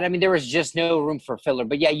 Yeah, and I mean, there was just no room for filler.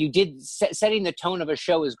 But yeah, you did setting the tone of a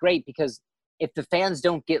show is great, because if the fans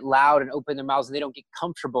don't get loud and open their mouths and they don't get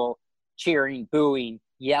comfortable cheering, booing,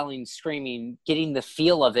 yelling, screaming, getting the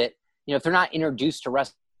feel of it, you know, if they're not introduced to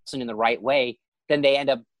wrestling in the right way, then they end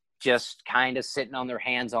up just kind of sitting on their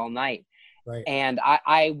hands all night. Right. And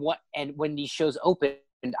and when these shows opened,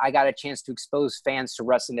 I got a chance to expose fans to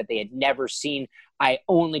wrestling that they had never seen. I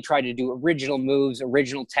only tried to do original moves,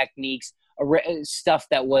 original techniques, stuff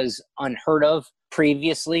that was unheard of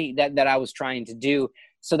previously that I was trying to do.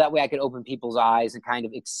 So that way I could open people's eyes and kind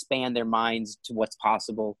of expand their minds to what's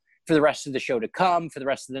possible for the rest of the show to come, for the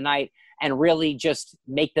rest of the night, and really just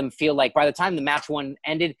make them feel like by the time the match one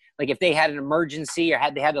ended, like if they had an emergency or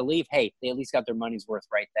they had to leave, hey, they at least got their money's worth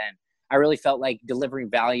right then. I really felt like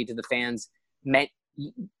delivering value to the fans meant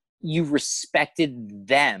you respected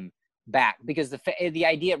them back, because the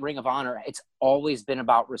idea at Ring of Honor, it's always been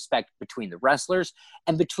about respect between the wrestlers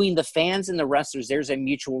and between the fans and the wrestlers. There's a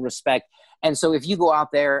mutual respect. And so if you go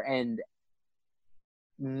out there and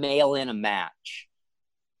mail in a match,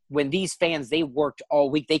 when these fans, they worked all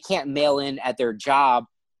week, they can't mail in at their job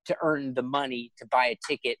to earn the money to buy a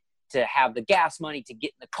ticket, to have the gas money, to get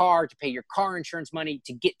in the car, to pay your car insurance money,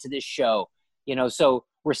 to get to this show, so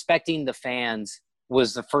respecting the fans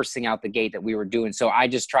was the first thing out the gate that we were doing. So I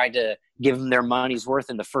just tried to give them their money's worth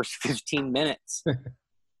in the first 15 minutes.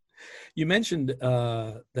 You mentioned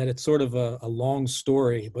that it's sort of a long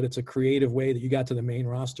story, but it's a creative way that you got to the main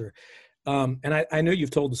roster. And I know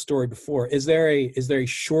you've told the story before. Is there a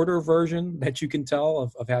shorter version that you can tell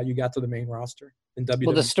of how you got to the main roster in WWE?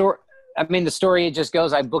 Well, the story, it just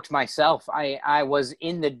goes, I booked myself. I was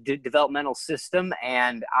in the developmental system,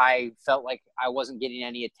 and I felt like I wasn't getting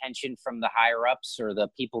any attention from the higher ups or the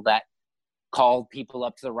people that called people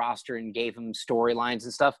up to the roster and gave them storylines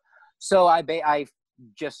and stuff. So I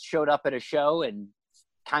just showed up at a show and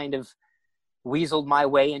kind of weaseled my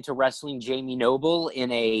way into wrestling Jamie Noble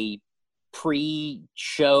in a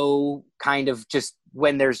pre-show kind of, just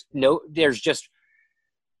when there's just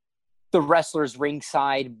the wrestlers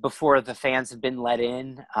ringside before the fans have been let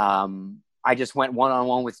in. I just went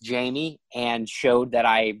one-on-one with Jamie and showed that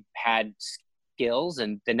I had skills.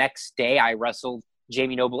 And the next day I wrestled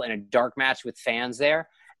Jamie Noble in a dark match with fans there.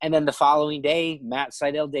 And then the following day, Matt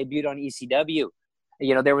Sydal debuted on ECW.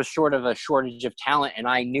 There was sort of a shortage of talent, and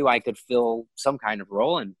I knew I could fill some kind of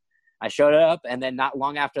role. And I showed up. And then not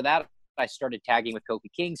long after that, I started tagging with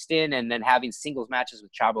Kofi Kingston and then having singles matches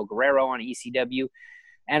with Chavo Guerrero on ECW.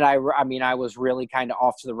 And I was really kind of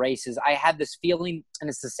off to the races. I had this feeling, and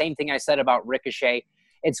it's the same thing I said about Ricochet.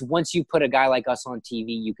 It's once you put a guy like us on TV,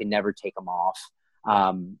 you can never take him off.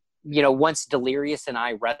 Once Delirious and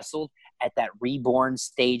I wrestled at that Reborn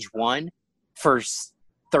Stage 1 for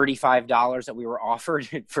 $35 that we were offered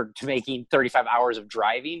for making 35 hours of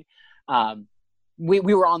driving, we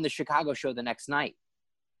were on the Chicago show the next night.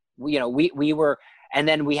 We were, and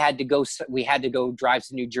then we had to go drive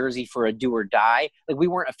to New Jersey for a Do or Die. Like, we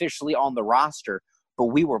weren't officially on the roster, but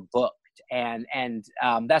we were booked. And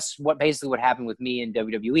that's basically what happened with me in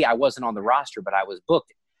WWE. I wasn't on the roster, but I was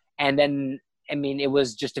booked. And then, it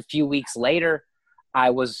was just a few weeks later,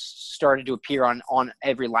 I was started to appear on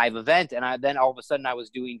every live event. And then all of a sudden I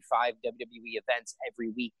was doing 5 WWE events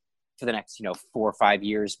every week for the next, 4 or 5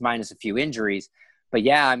 years, minus a few injuries. But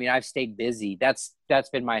yeah, I've stayed busy. That's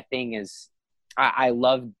been my thing. Is I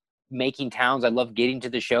love making towns. I love getting to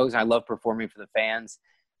the shows. And I love performing for the fans,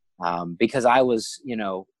 because I was,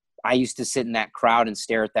 I used to sit in that crowd and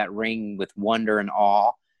stare at that ring with wonder and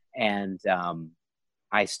awe. And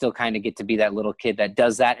I still kind of get to be that little kid that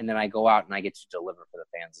does that. And then I go out and I get to deliver for the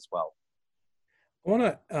fans as well. I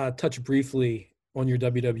want to touch briefly on your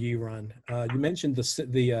WWE run. You mentioned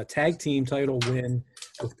the tag team title win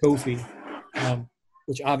with Kofi,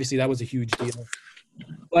 which obviously that was a huge deal.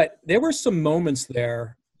 But there were some moments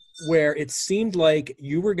there where it seemed like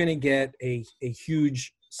you were going to get a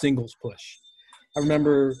huge singles push. I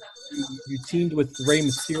remember you teamed with Rey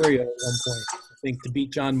Mysterio at one point, I think, to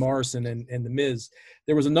beat John Morrison and The Miz.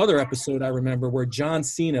 There was another episode I remember where John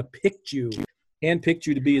Cena handpicked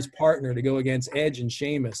you to be his partner to go against Edge and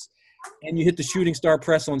Sheamus. And you hit the shooting star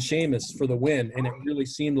press on Sheamus for the win. And it really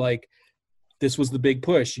seemed like this was the big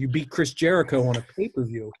push. You beat Chris Jericho on a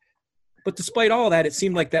pay-per-view. But despite all that, it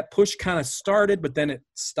seemed like that push kind of started, but then it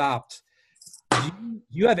stopped. Do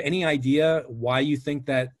you have any idea why you think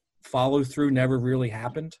that follow-through never really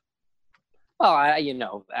happened?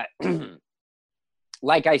 Well,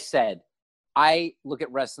 like I said, I look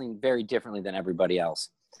at wrestling very differently than everybody else.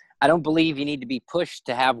 I don't believe you need to be pushed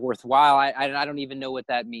to have worthwhile. I don't even know what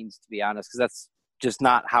that means, to be honest, because that's just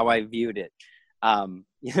not how I viewed it.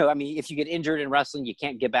 If you get injured in wrestling, you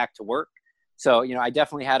can't get back to work. So, I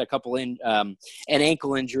definitely had a couple an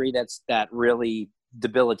ankle injury that really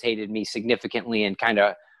debilitated me significantly and kind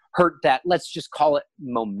of hurt that. Let's just call it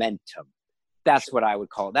momentum. That's what I would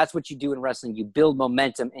call it. That's what you do in wrestling. You build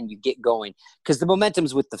momentum and you get going, because the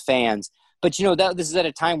momentum's with the fans. But, this is at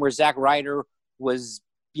a time where Zack Ryder was,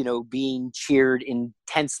 being cheered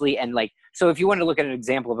intensely. And like, so if you want to look at an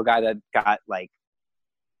example of a guy that got like,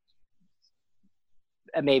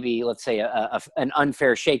 maybe let's say an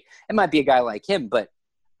unfair shake, it might be a guy like him, but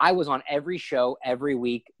I was on every show, every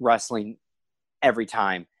week, wrestling every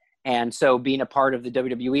time. And so being a part of the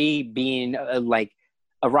WWE, being like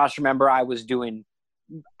a roster member, I was doing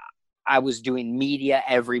media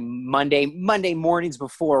every Monday mornings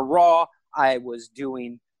before Raw. I was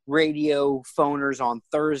doing radio phoners on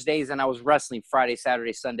Thursdays, and I was wrestling Friday,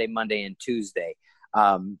 Saturday, Sunday, Monday, and Tuesday.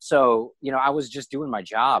 So, I was just doing my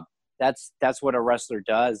job. That's what a wrestler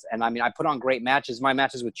does. And I mean, I put on great matches. My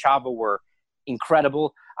matches with Chavo were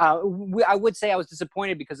incredible. I would say I was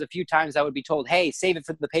disappointed because a few times I would be told, hey, save it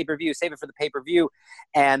for the pay-per-view, save it for the payper-view.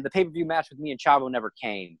 And the pay-per-view match with me and Chavo never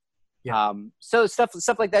came. Yeah. So stuff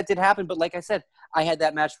like that did happen. But like I said, I had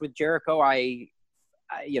that match with Jericho. I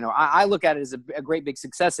look at it as a great big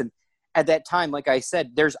success. And at that time, like I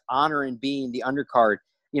said, there's honor in being the undercard.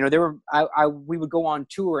 We would go on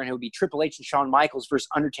tour and it would be Triple H and Shawn Michaels versus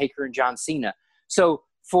Undertaker and John Cena. So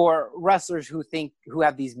for wrestlers who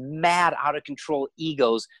have these mad, out of control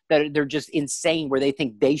egos that they're just insane, where they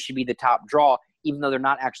think they should be the top draw, even though they're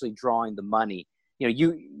not actually drawing the money.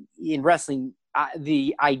 In wrestling,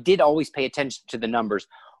 I did always pay attention to the numbers.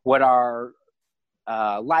 What our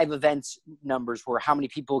live events numbers were, how many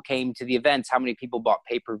people came to the events, how many people bought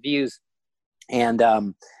pay-per-views. And,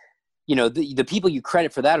 the people you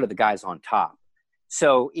credit for that are the guys on top.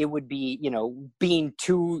 So it would be, being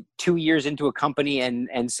two years into a company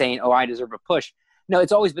and saying, oh, I deserve a push. No,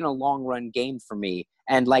 it's always been a long run game for me.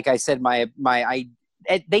 And like I said,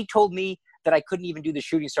 they told me that I couldn't even do the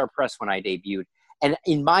Shooting Star Press when I debuted. And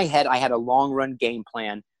in my head, I had a long run game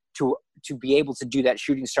plan to be able to do that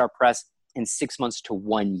Shooting Star Press in 6 months to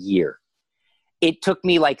 1 year. It took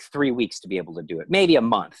me like 3 weeks to be able to do it, maybe a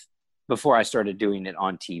month before I started doing it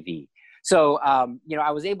on TV. So,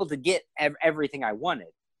 I was able to get everything I wanted.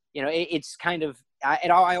 It's kind of,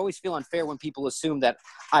 I always feel unfair when people assume that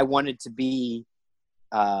I wanted to be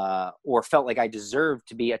or felt like I deserved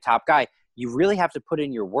to be a top guy. You really have to put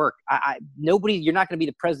in your work. You're not going to be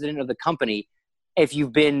the president of the company if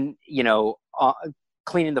you've been,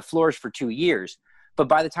 cleaning the floors for 2 years. But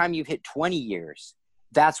by the time you've hit 20 years,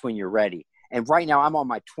 that's when you're ready. And right now I'm on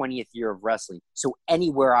my 20th year of wrestling. So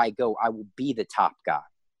anywhere I go, I will be the top guy.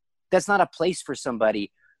 That's not a place for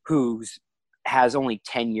somebody who has only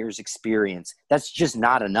 10 years experience. That's just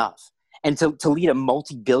not enough. And to lead a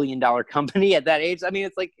multi-billion-dollar company at that age, I mean,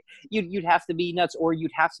 it's like you'd have to be nuts, or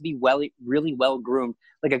you'd have to be really well-groomed,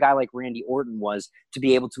 like a guy like Randy Orton was, to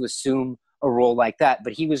be able to assume a role like that.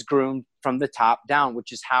 But he was groomed from the top down,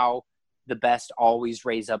 which is how the best always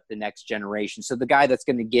raise up the next generation. So the guy that's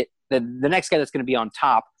going to get the next guy that's going to be on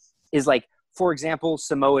top is, like, for example,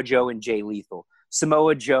 Samoa Joe and Jay Lethal.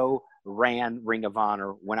 Samoa Joe ran Ring of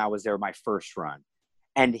Honor when I was there my first run.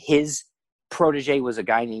 And his protege was a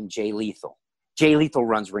guy named Jay Lethal. Jay Lethal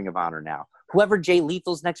runs Ring of Honor now. Whoever Jay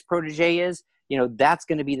Lethal's next protege is, that's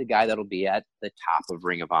going to be the guy that'll be at the top of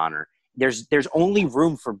Ring of Honor. There's only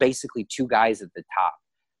room for basically two guys at the top.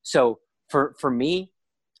 So for me,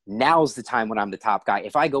 now's the time when I'm the top guy.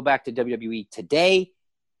 If I go back to WWE today,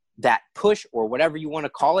 that push, or whatever you want to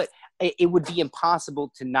call it, it would be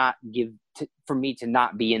impossible for me to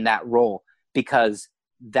not be in that role, because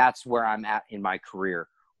that's where I'm at in my career.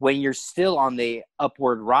 When you're still on the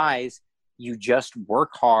upward rise, you just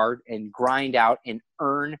work hard and grind out and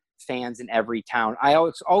earn fans in every town. I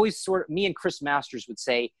always me and Chris Masters would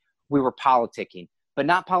say we were politicking, but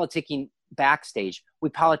not politicking backstage. We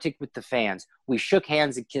politicked with the fans. We shook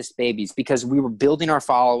hands and kissed babies because we were building our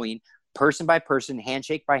following person by person,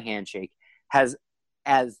 handshake by handshake, as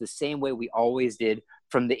the same way we always did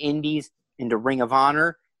from the indies into Ring of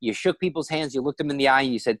Honor. You shook people's hands, you looked them in the eye,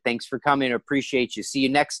 and you said, thanks for coming, appreciate you, see you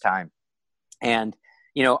next time. And,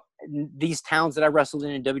 these towns that I wrestled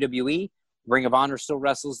in WWE, Ring of Honor still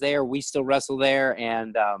wrestles there, we still wrestle there,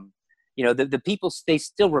 and, the people, they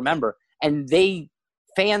still remember. And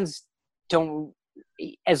fans don't,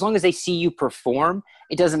 as long as they see you perform,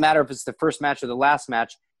 it doesn't matter if it's the first match or the last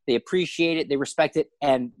match, they appreciate it, they respect it,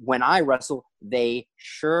 and when I wrestle, they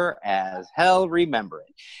sure as hell remember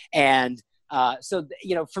it. And so,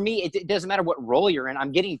 for me, it doesn't matter what role you're in.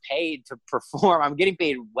 I'm getting paid to perform. I'm getting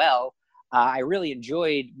paid well. I really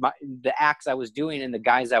enjoyed the acts I was doing and the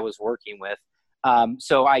guys I was working with.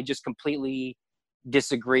 So I just completely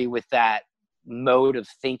disagree with that mode of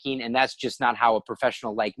thinking, and that's just not how a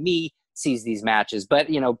professional like me sees these matches. But,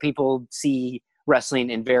 people see wrestling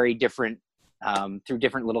in very different through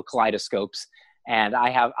different little kaleidoscopes. And I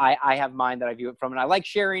have mine that I view it from, and I like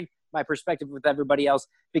sharing my perspective with everybody else,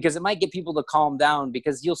 because it might get people to calm down,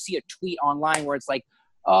 because you'll see a tweet online where it's like,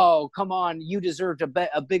 oh, come on, you deserved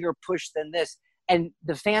a bigger push than this. And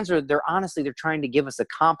the fans they're trying to give us a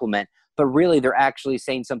compliment, but really they're actually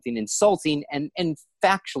saying something insulting and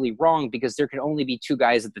factually wrong, because there can only be two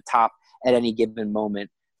guys at the top at any given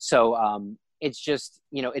moment. So it's just,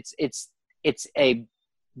 it's a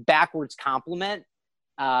backwards compliment.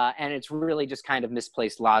 And it's really just kind of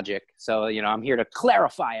misplaced logic. So, I'm here to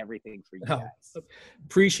clarify everything for you guys.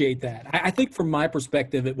 Appreciate that. I think from my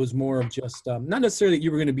perspective, it was more of just not necessarily that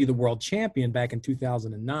you were going to be the world champion back in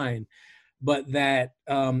 2009, but that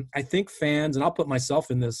I think fans, and I'll put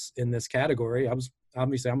myself in this category, I'm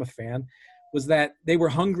a fan, was that they were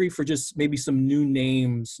hungry for just maybe some new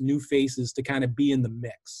names, new faces to kind of be in the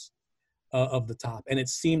mix of the top. And it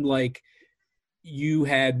seemed like you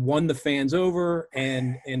had won the fans over,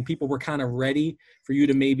 and people were kind of ready for you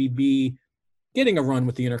to maybe be getting a run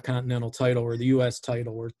with the Intercontinental title or the U.S.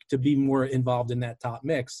 title, or to be more involved in that top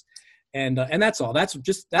mix. And that's all. That's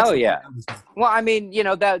oh yeah. Well, I mean,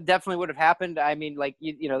 that definitely would have happened. I mean, like,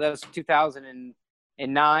 that was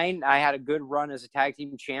 2009. I had a good run as a tag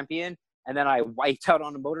team champion, and then I wiped out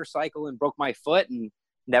on a motorcycle and broke my foot and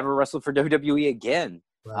never wrestled for WWE again.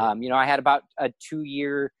 Right. I had about a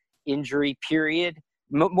 2-year injury period,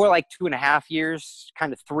 more like 2.5 years,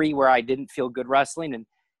 kind of 3, where I didn't feel good wrestling. And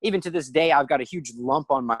even to this day, I've got a huge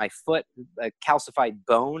lump on my foot, a calcified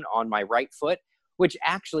bone on my right foot, which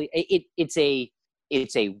actually it's a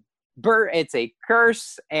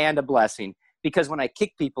curse and a blessing, because when I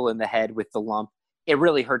kick people in the head with the lump, it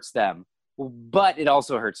really hurts them, but it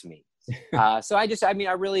also hurts me. So I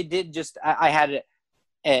really did I had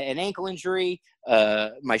an ankle injury,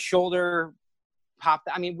 my shoulder popped.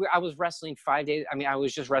 I mean, I was wrestling 5 days. I mean, I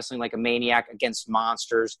was just wrestling like a maniac against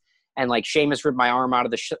monsters, and like Sheamus ripped my arm out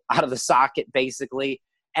of the socket basically.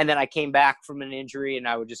 And then I came back from an injury, and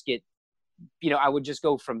I would just get, I would just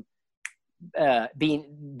go from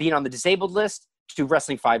being on the disabled list to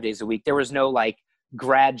wrestling 5 days a week. There was no like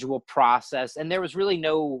gradual process, and there was really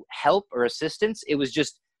no help or assistance. It was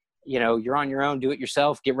just, you're on your own, do it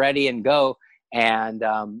yourself, get ready and go. And,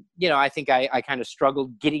 I think I kind of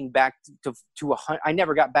struggled getting back to I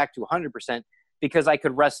never got back to 100%, because I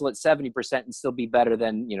could wrestle at 70% and still be better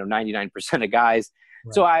than, 99% of guys.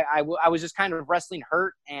 Right. So I was just kind of wrestling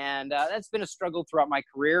hurt. And that's been a struggle throughout my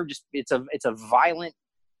career. Just it's a violent,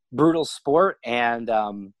 brutal sport. And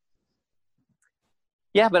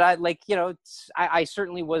but I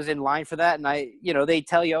certainly was in line for that. And they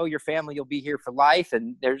tell you, oh, your family, you'll be here for life.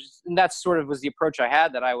 And that's sort of was the approach I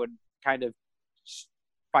had, that I would kind of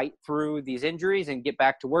fight through these injuries and get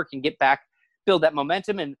back to work and build that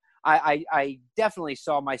momentum. And I definitely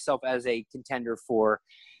saw myself as a contender for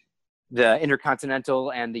the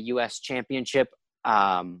Intercontinental and the U.S. Championship.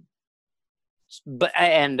 Right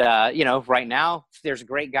now there's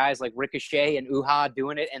great guys like Ricochet and Uhaa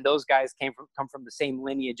doing it, and those guys come from the same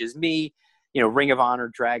lineage as me. Ring of Honor,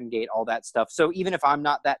 Dragon Gate, all that stuff. So even if I'm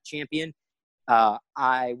not that champion,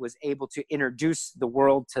 I was able to introduce the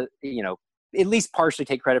world to at least partially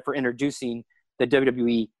take credit for introducing the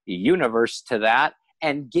WWE universe to that,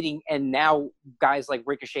 and now guys like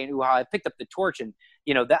Ricochet and Uhaa have picked up the torch, and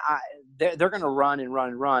they're going to run and run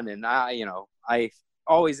and run. And I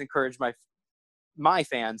always encourage my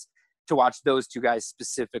fans to watch those two guys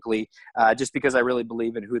specifically, just because I really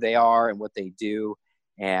believe in who they are and what they do.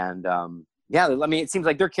 And it seems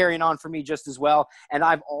like they're carrying on for me just as well. And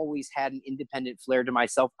I've always had an independent flair to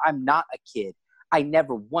myself. I'm not a kid. I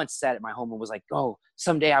never once sat at my home and was like, oh,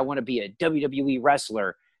 someday I want to be a WWE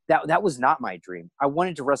wrestler. That was not my dream. I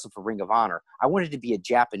wanted to wrestle for Ring of Honor. I wanted to be a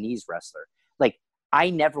Japanese wrestler. Like, I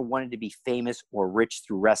never wanted to be famous or rich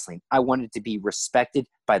through wrestling. I wanted to be respected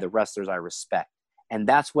by the wrestlers I respect. And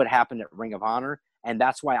that's what happened at Ring of Honor. And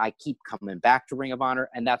that's why I keep coming back to Ring of Honor.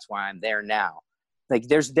 And that's why I'm there now. Like,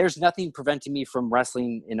 there's nothing preventing me from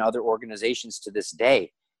wrestling in other organizations to this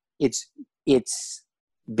day. It's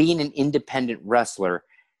being an independent wrestler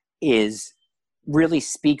really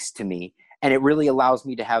speaks to me, and it really allows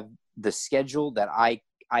me to have the schedule that I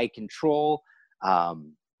control.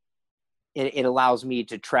 It allows me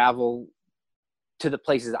to travel to the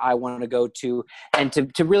places I want to go to, and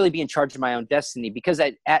to really be in charge of my own destiny. Because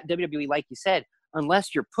at WWE, like you said,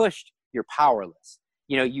 unless you're pushed, you're powerless.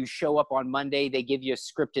 You show up on Monday, they give you a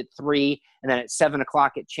script at 3, and then at 7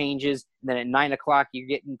 o'clock it changes, and then at 9 o'clock you're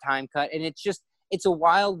getting time cut, and it's a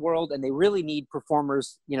wild world, and they really need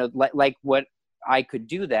performers, like what I could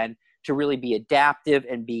do then, to really be adaptive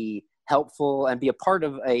and be helpful and be a part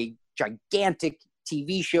of a gigantic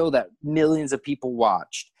TV show that millions of people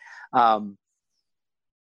watched.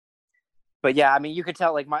 but yeah, I mean, you could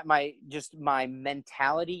tell like my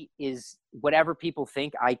mentality is whatever people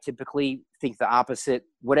think, I typically think the opposite.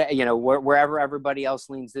 Wherever everybody else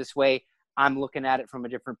leans this way, I'm looking at it from a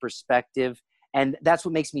different perspective. And that's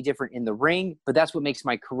what makes me different in the ring, but that's what makes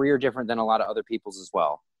my career different than a lot of other people's as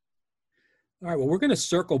well. All right, well, we're going to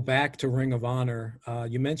circle back to Ring of Honor.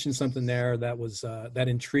 You mentioned something there that was that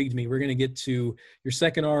intrigued me. We're going to get to your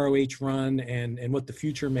second ROH run and what the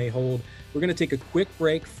future may hold. We're going to take a quick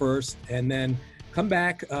break first and then come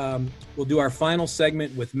back. We'll do our final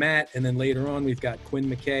segment with Matt, and then later on we've got Quinn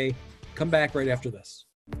McKay. Come back right after this.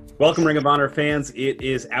 Welcome, Ring of Honor fans. It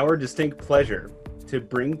is our distinct pleasure to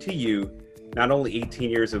bring to you not only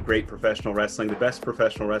 18 years of great professional wrestling, the best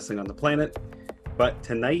professional wrestling on the planet, but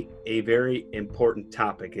tonight, a very important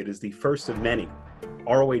topic. It is the first of many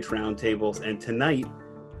ROH roundtables, and tonight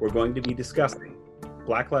we're going to be discussing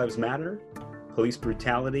Black Lives Matter, police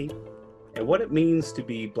brutality, and what it means to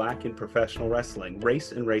be black in professional wrestling,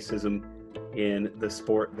 race and racism in the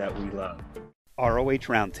sport that we love. ROH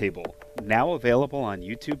Roundtable, now available on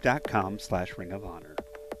youtube.com/Ring of Honor.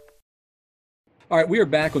 All right, we are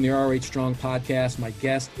back on the ROH Strong podcast. My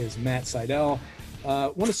guest is Matt Sydal. I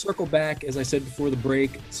want to circle back, as I said before the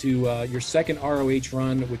break, to your second ROH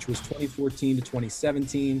run, which was 2014 to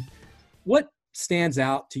 2017. What stands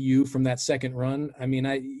out to you from that second run? I mean,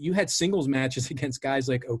 you had singles matches against guys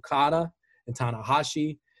like Okada and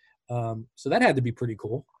Tanahashi, so that had to be pretty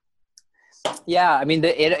cool. Yeah, I mean,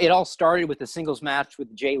 it all started with a singles match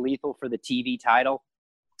with Jay Lethal for the TV title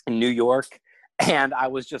in New York, and I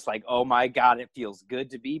was just like, oh my God, it feels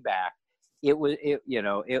good to be back.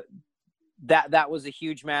 That was a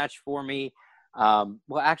huge match for me.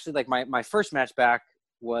 Well, actually, like my first match back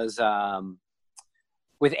was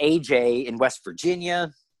with AJ in West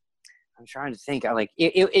Virginia. I'm trying to think.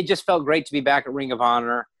 It just felt great to be back at Ring of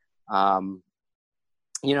Honor. I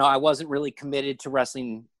wasn't really committed to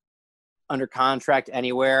wrestling under contract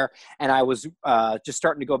anywhere, and I was just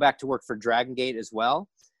starting to go back to work for Dragon Gate as well.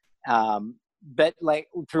 But like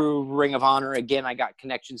through Ring of Honor, again, I got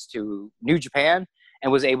connections to New Japan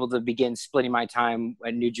and was able to begin splitting my time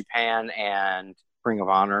at New Japan and Ring of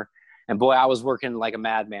Honor. And boy, I was working like a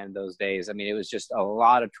madman those days. I mean, it was just a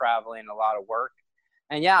lot of traveling, a lot of work.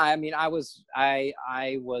 And yeah, I mean, I was a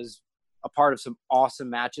part of some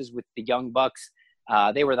awesome matches with the Young Bucks.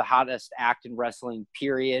 They were the hottest act in wrestling,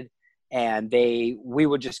 period. And we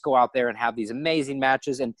would just go out there and have these amazing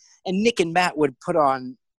matches. And Nick and Matt would put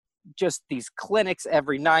on just these clinics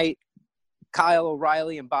every night. Kyle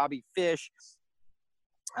O'Reilly and Bobby Fish,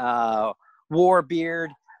 Warbeard.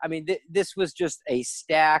 I mean, this was just a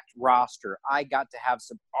stacked roster. I got to have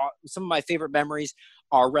some of my favorite memories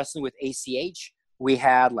are wrestling with ACH. We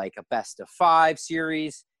had like a best of 5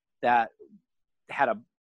 series that had a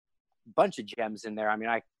bunch of gems in there. I mean,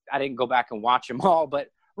 I didn't go back and watch them all, but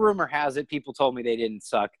rumor has it people told me they didn't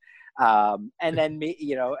suck. And then me,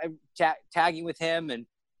 tagging with him, and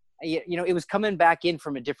it was coming back in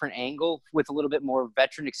from a different angle with a little bit more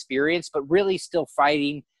veteran experience, but really still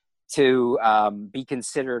fighting to be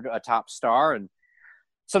considered a top star. And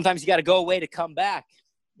sometimes you got to go away to come back,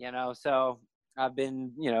 so I've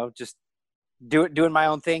been, just doing my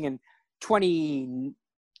own thing. In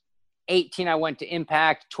 2018, I went to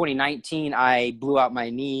Impact. 2019, I blew out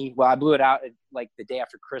my knee. Well, I blew it out like the day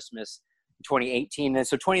after Christmas, 2018. And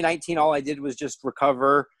so 2019, all I did was just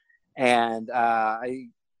recover. And I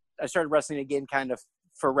started wrestling again kind of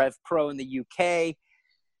for Rev Pro in the UK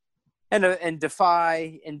and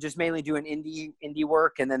Defy, and just mainly doing indie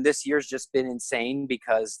work. And then this year's just been insane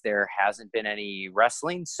because there hasn't been any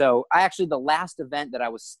wrestling. So the last event that I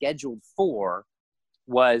was scheduled for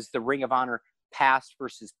was the Ring of Honor Past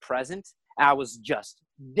versus Present. I was just,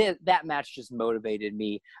 that match just motivated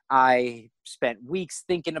me. I spent weeks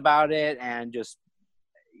thinking about it and just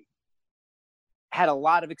had a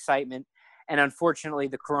lot of excitement. And unfortunately,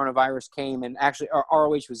 the coronavirus came, and actually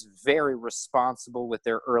ROH was very responsible with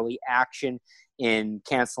their early action in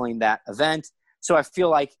canceling that event. So I feel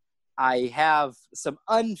like I have some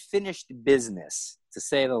unfinished business, to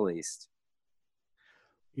say the least.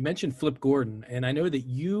 You mentioned Flip Gordon, and I know that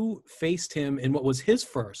you faced him in what was his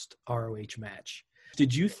first ROH match.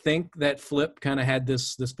 Did you think that Flip kind of had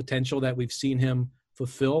this potential that we've seen him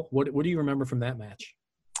fulfill? What do you remember from that match?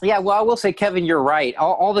 Yeah, well, I will say, Kevin, you're right.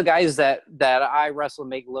 All the guys that I wrestle and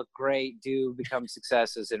make look great do become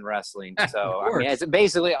successes in wrestling. So, I mean, it's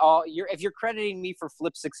basically if you're crediting me for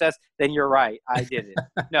Flip's success, then you're right. I did it.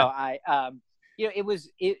 No,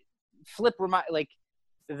 Flip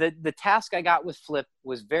the task I got with Flip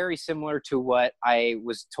was very similar to what I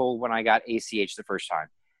was told when I got ACH the first time.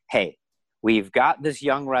 Hey, we've got this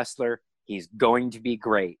young wrestler. He's going to be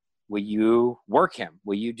great. will you work him?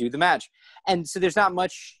 Will you do the match? And so there's not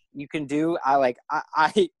much you can do. I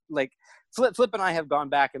Flip and I have gone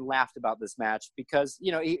back and laughed about this match because,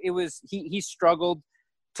 you know, he struggled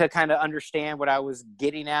to kind of understand what I was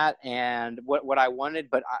getting at and what I wanted.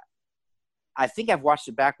 But I think I've watched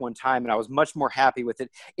it back one time and I was much more happy with it.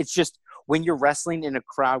 It's just when you're wrestling in a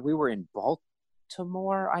crowd, we were in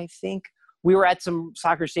Baltimore, I think. We were at some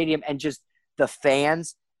soccer stadium and just the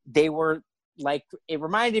fans, they were like, it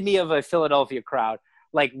reminded me of a Philadelphia crowd.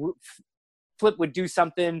 Like Flip would do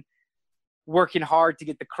something, working hard to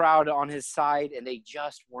get the crowd on his side, and they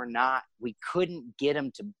just were not. We couldn't get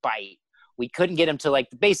him to bite. We couldn't get him to, like,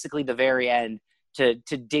 basically the very end to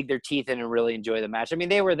dig their teeth in and really enjoy the match. I mean,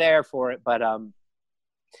 they were there for it, but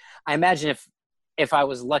I imagine if I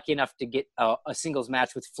was lucky enough to get a singles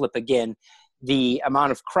match with Flip again, the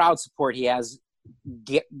amount of crowd support he has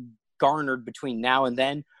garnered between now and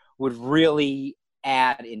then would really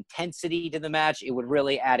add intensity to the match. It would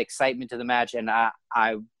really add excitement to the match, and I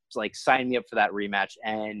like, sign me up for that rematch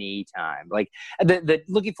anytime. Like, the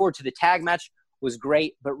looking forward to the tag match was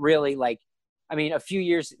great, but really, like, I mean, a few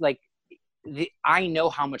years, like, I know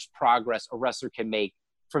how much progress a wrestler can make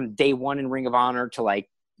from day one in Ring of Honor to, like,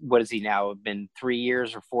 what is he now? Been 3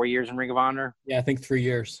 years or 4 years in Ring of Honor? Yeah, I think 3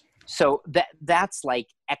 years. So that's like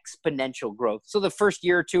exponential growth. So the first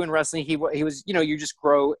year or two in wrestling, he was, you know, you just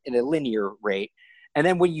grow at a linear rate. And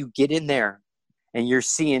then when you get in there and you're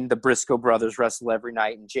seeing the Briscoe brothers wrestle every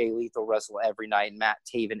night and Jay Lethal wrestle every night and Matt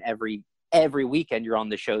Taven every weekend you're on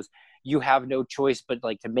the shows, you have no choice but,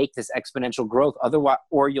 like, to make this exponential growth. Otherwise,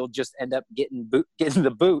 or you'll just end up getting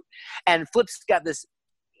the boot. And Flip's got this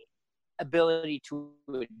ability to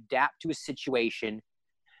adapt to a situation,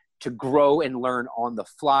 to grow and learn on the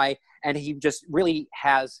fly. And he just really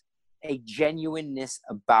has a genuineness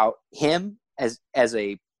about him as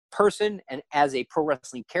a person and as a pro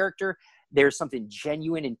wrestling character. There's something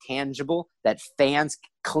genuine and tangible that fans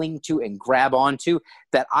cling to and grab onto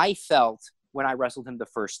that I felt when I wrestled him the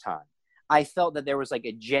first time. I felt that there was, like,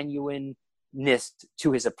 a genuineness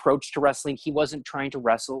to his approach to wrestling. He wasn't trying to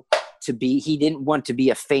wrestle he didn't want to be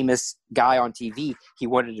a famous guy on TV. He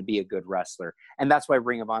wanted to be a good wrestler. And that's why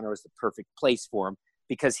Ring of Honor was the perfect place for him,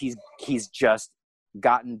 because he's just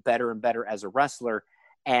gotten better and better as a wrestler,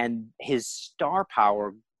 and his star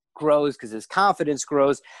power grows because his confidence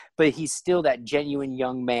grows, but he's still that genuine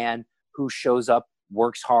young man who shows up,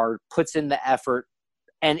 works hard, puts in the effort,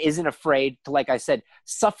 and isn't afraid to, like I said,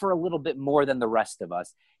 suffer a little bit more than the rest of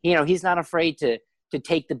us. You know, he's not afraid to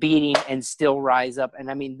take the beating and still rise up. And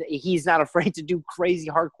I mean, he's not afraid to do crazy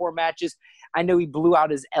hardcore matches. I know he blew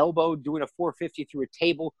out his elbow doing a 450 through a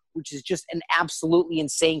table, which is just an absolutely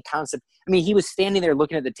insane concept. I mean, he was standing there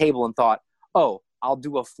looking at the table and thought, oh, I'll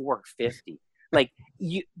do a 450. Like,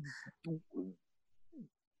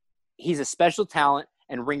 he's a special talent,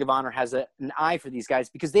 and Ring of Honor has an eye for these guys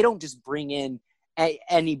because they don't just bring in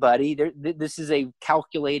anybody. This is a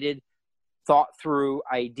calculated, thought-through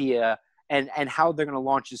idea, and how they're going to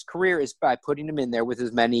launch his career is by putting him in there with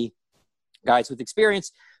as many guys with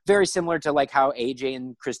experience, very similar to, like, how AJ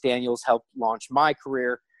and Chris Daniels helped launch my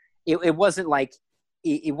career. It wasn't like –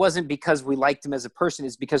 it wasn't because we liked him as a person.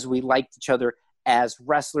 It's because we liked each other as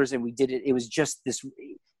wrestlers, and we did it. It was just this,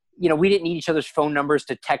 you know, we didn't need each other's phone numbers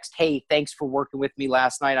to text, hey, thanks for working with me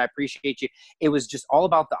last night. I appreciate you. It was just all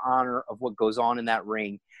about the honor of what goes on in that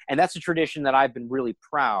ring. And that's a tradition that I've been really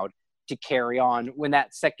proud to carry on. When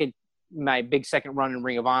my big second run in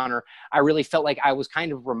Ring of Honor, I really felt like I was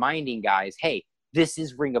kind of reminding guys, hey, this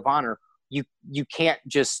is Ring of Honor. You can't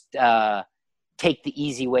just take the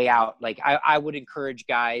easy way out. Like, I would encourage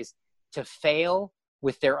guys to fail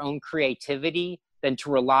with their own creativity than to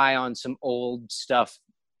rely on some old stuff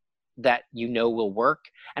that you know will work.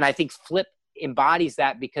 And I think Flip embodies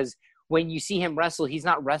that, because when you see him wrestle, he's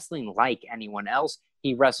not wrestling like anyone else.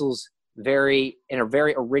 He wrestles in a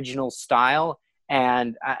very original style,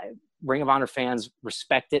 and Ring of Honor fans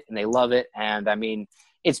respect it and they love it. And I mean,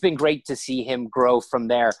 it's been great to see him grow from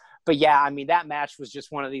there. But yeah, I mean, that match was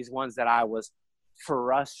just one of these ones that I was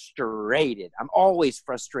frustrated. I'm always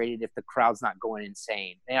frustrated if the crowd's not going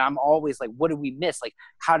insane. And I'm always like, what did we miss? Like,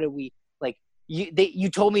 how did we, like, you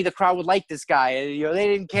told me the crowd would like this guy, and, you know, they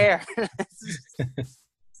didn't care.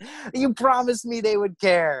 You promised me they would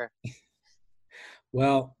care.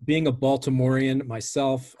 Well, being a Baltimorean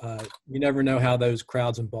myself, you never know how those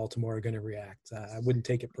crowds in Baltimore are going to react. I wouldn't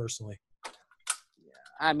take it personally.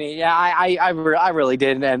 I mean, yeah, I really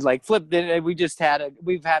didn't. And, like, Flip did, and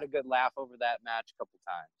we've had a good laugh over that match a couple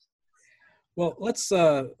times. Well,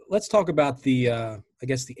 let's talk about the I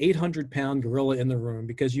guess the 800-pound gorilla in the room,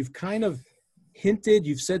 because you've kind of hinted,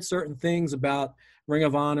 you've said certain things about Ring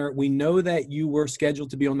of Honor. We know that you were scheduled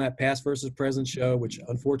to be on that Past versus Present show, which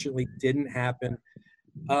unfortunately didn't happen.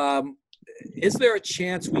 Is there a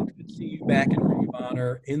chance we could see you back in Ring of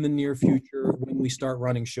Honor in the near future when we start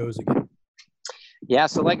running shows again? Yeah,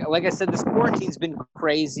 so like I said, this quarantine's been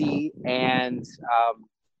crazy, and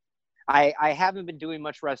I haven't been doing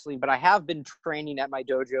much wrestling, but I have been training at my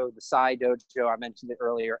dojo, the Sai Dojo. I mentioned it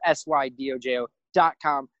earlier,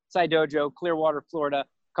 sydojo.com, Sai Dojo, Clearwater, Florida.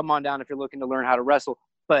 Come on down if you're looking to learn how to wrestle.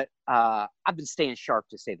 But I've been staying sharp,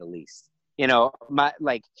 to say the least. You know,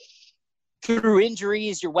 through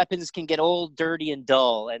injuries, your weapons can get old, dirty, and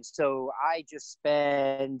dull. And so I just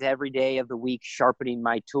spend every day of the week sharpening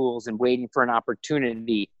my tools and waiting for an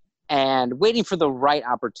opportunity and waiting for the right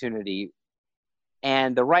opportunity.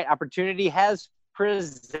 And the right opportunity has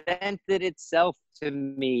presented itself to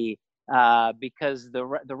me because the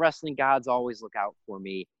wrestling gods always look out for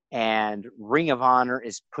me. And Ring of Honor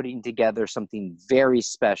is putting together something very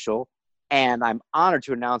special. And I'm honored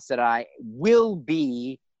to announce that I will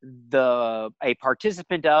be a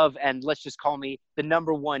participant of, and let's just call me the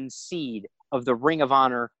 #1 seed of the Ring of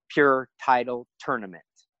Honor Pure Title Tournament.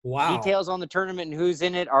 Wow. Details on the tournament and who's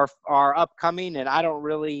in it are upcoming, and I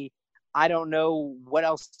don't know what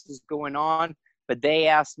else is going on, but they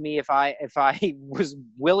asked me if I was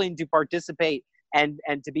willing to participate and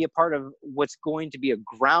to be a part of what's going to be a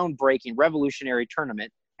groundbreaking, revolutionary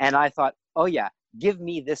tournament. And I thought, oh yeah, give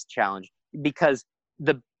me this challenge, because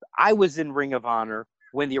I was in Ring of Honor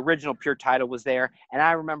when the original Pure Title was there, and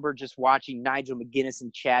I remember just watching Nigel McGuinness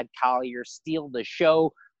and Chad Collier steal the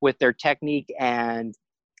show with their technique, and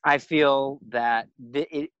I feel that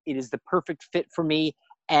it is the perfect fit for me.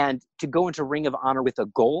 And to go into Ring of Honor with a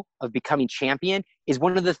goal of becoming champion is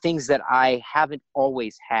one of the things that I haven't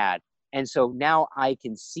always had. And so now I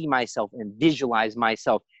can see myself and visualize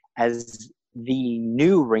myself as the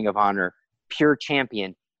new Ring of Honor Pure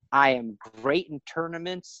Champion. I am great in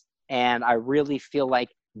tournaments, and I really feel like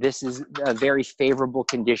this is a very favorable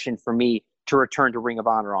condition for me to return to Ring of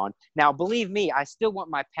Honor on. Now, believe me, I still want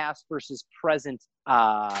my past versus present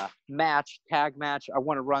tag match. I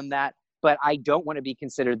want to run that, but I don't want to be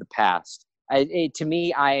considered the past. To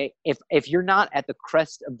me, if you're not at the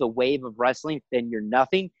crest of the wave of wrestling, then you're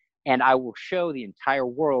nothing. And I will show the entire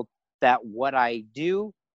world that what I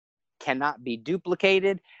do cannot be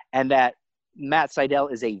duplicated, and that Matt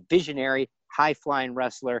Sydal is a visionary, high-flying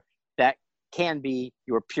wrestler that can be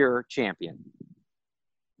your pure champion.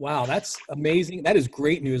 Wow, that's amazing. That is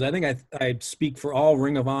great news. I think I speak for all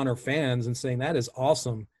Ring of Honor fans in saying that is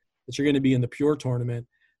awesome that you're going to be in the Pure tournament.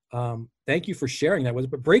 Thank you for sharing that with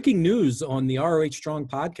us. But breaking news on the ROH Strong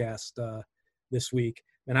podcast this week.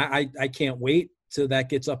 And I can't wait till that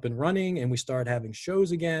gets up and running and we start having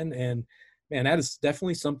shows again. And man, that is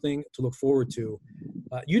definitely something to look forward to.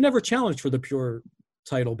 You never challenged for the Pure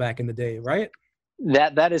title back in the day, right?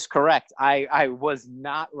 That is correct. I was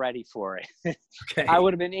not ready for it. Okay. I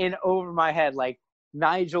would have been in over my head. Like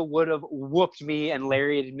Nigel would have whooped me and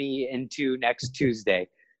lariated me into next Tuesday.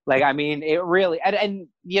 Like, I mean, it really, and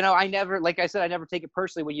you know, I never take it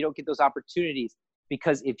personally when you don't get those opportunities,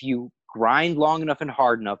 because if you grind long enough and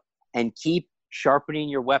hard enough and keep sharpening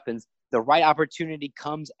your weapons, the right opportunity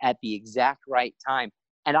comes at the exact right time.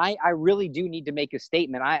 And I really do need to make a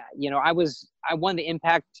statement. I won the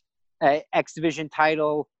Impact X Division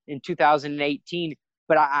title in 2018,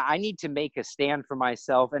 but I need to make a stand for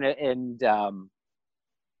myself, and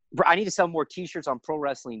I need to sell more T-shirts on Pro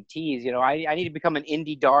Wrestling Tees. You know, I need to become an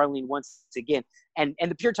indie darling once again. And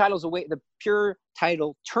the Pure Title's the Pure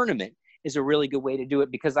Title tournament is a really good way to do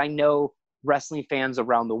it, because I know wrestling fans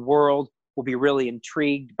around the world will be really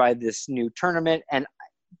intrigued by this new tournament. And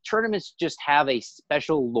tournaments just have a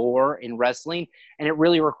special lore in wrestling, and it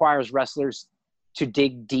really requires wrestlers to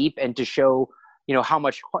dig deep and to show, you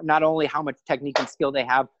know, not only how much technique and skill they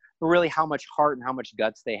have, but really how much heart and how much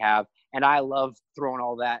guts they have. And I love throwing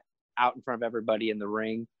all that out in front of everybody in the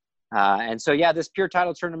ring. And so, yeah, this Pure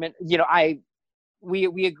Title tournament, you know,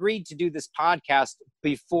 we agreed to do this podcast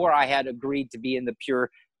before I had agreed to be in the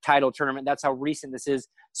Pure Title tournament. That's how recent this is.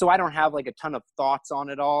 So I don't have like a ton of thoughts on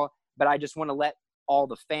it all, but I just want to let all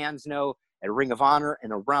the fans know at Ring of Honor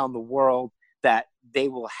and around the world that they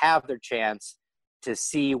will have their chance to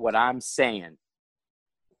see what I'm saying.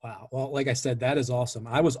 Wow. Well, like I said, that is awesome.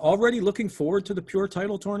 I was already looking forward to the Pure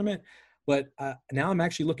Title tournament, but now I'm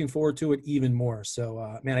actually looking forward to it even more.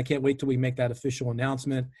 So, man, I can't wait till we make that official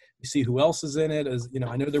announcement. We see who else is in it. As you know,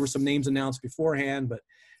 I know there were some names announced beforehand, but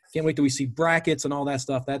can't wait till we see brackets and all that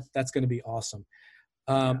stuff. That's going to be awesome.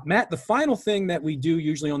 Matt, the final thing that we do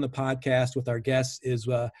usually on the podcast with our guests is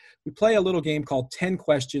we play a little game called 10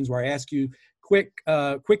 Questions, where I ask you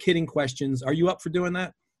quick hitting questions. Are you up for doing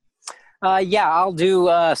that? Yeah, I'll do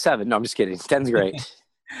 7. No, I'm just kidding. 10's great.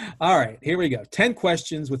 All right, here we go. 10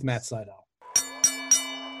 questions with Matt Seidel.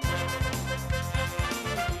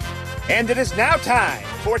 And it is now time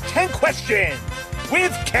for 10 questions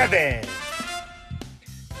with Kevin.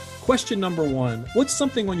 Question number 1. What's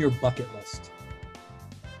something on your bucket list?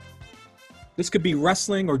 This could be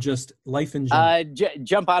wrestling or just life in general.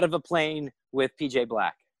 Jump out of a plane with PJ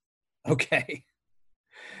Black. Okay.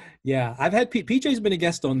 Yeah, I've had PJ's been a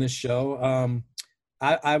guest on this show.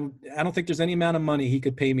 I don't think there's any amount of money he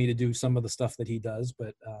could pay me to do some of the stuff that he does,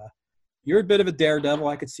 but you're a bit of a daredevil.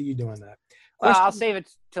 I could see you doing that. I'll save it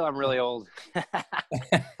till I'm really old.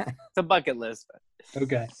 It's a bucket list.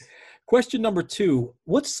 Okay. Question number 2.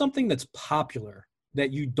 What's something that's popular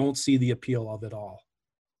that you don't see the appeal of at all?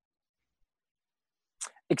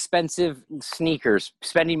 Expensive sneakers,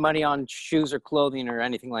 spending money on shoes or clothing or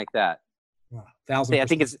anything like that. Wow, 1,000%. I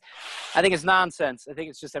think it's nonsense. I think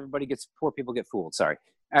it's just poor people get fooled. Sorry.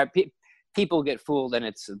 People get fooled and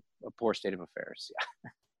it's a poor state of affairs.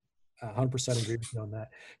 Yeah. 100% agree with you on that.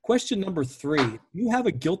 Question number 3. You have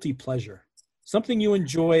a guilty pleasure, something you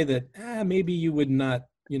enjoy that maybe you would not,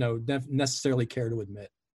 necessarily care to admit.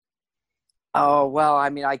 Oh, well, I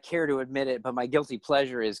mean, I care to admit it, but my guilty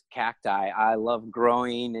pleasure is cacti. I love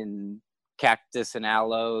growing and cactus and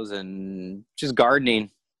aloes and just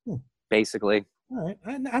gardening, basically. All right.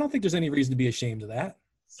 I don't think there's any reason to be ashamed of that.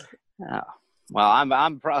 Oh. Well,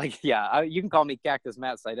 I'm probably, you can call me Cactus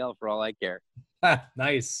Matt Seidel for all I care.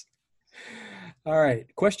 Nice. All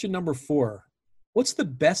right. Question number 4. What's the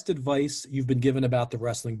best advice you've been given about the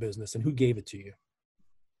wrestling business and who gave it to you?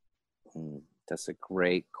 That's a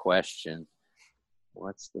great question.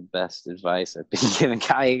 What's the best advice I've been given?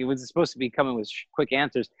 I was supposed to be coming with quick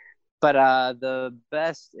answers, but the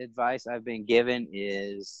best advice I've been given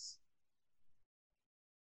is,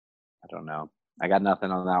 I don't know. I got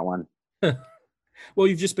nothing on that one. Well,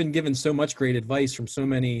 you've just been given so much great advice from so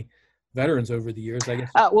many veterans over the years, I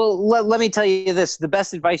guess. Well, let me tell you this. The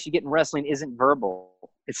best advice you get in wrestling isn't verbal.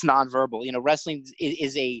 It's nonverbal. Wrestling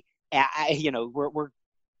is we're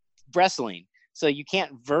wrestling. So you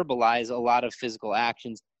can't verbalize a lot of physical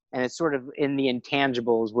actions. And it's sort of in the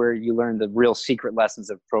intangibles where you learn the real secret lessons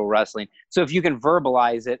of pro wrestling. So if you can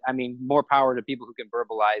verbalize it, I mean, more power to people who can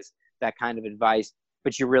verbalize that kind of advice,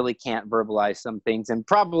 but you really can't verbalize some things. And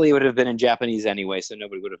probably it would have been in Japanese anyway, so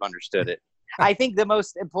nobody would have understood it. I think the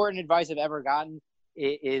most important advice I've ever gotten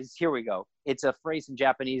is, here we go. It's a phrase in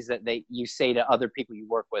Japanese that you say to other people you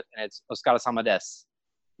work with, and it's "Otsukare-sama desu,"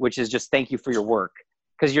 which is just thank you for your work.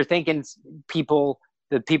 Because you're thinking the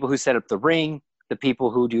people who set up the ring, the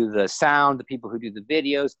people who do the sound, the people who do the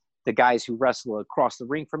videos, the guys who wrestle across the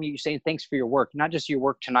ring from you, you're saying thanks for your work, not just your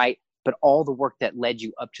work tonight, but all the work that led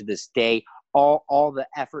you up to this day, all the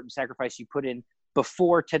effort and sacrifice you put in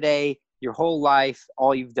before today, your whole life,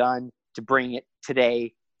 all you've done to bring it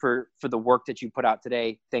today for the work that you put out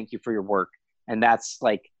today. Thank you for your work. And that's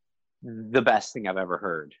like the best thing I've ever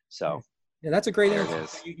heard. So. Yeah, that's a great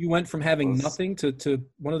answer. You went from having nothing to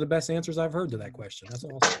one of the best answers I've heard to that question. That's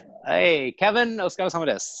awesome. Hey, Kevin, otsukare-sama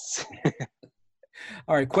desu.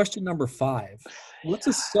 All right, question number 5. What's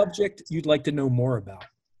a subject you'd like to know more about?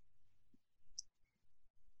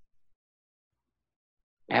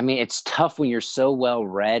 I mean, it's tough when you're so well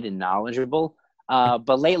read and knowledgeable.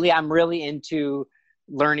 But lately, I'm really into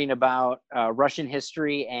learning about Russian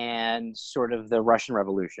history and sort of the Russian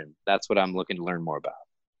Revolution. That's what I'm looking to learn more about.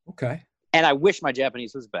 Okay. And I wish my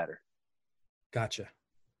Japanese was better. Gotcha.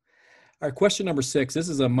 All right, question number 6. This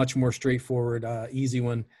is a much more straightforward, easy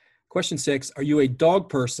one. Question 6, are you a dog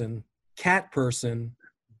person, cat person,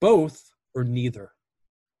 both, or neither?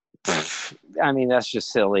 I mean, that's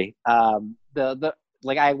just silly.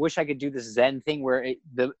 I wish I could do this Zen thing where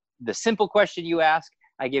the simple question you ask,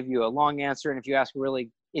 I give you a long answer. And if you ask a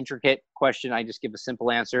really intricate question, I just give a simple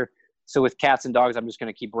answer. So with cats and dogs, I'm just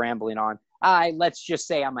going to keep rambling on. Let's just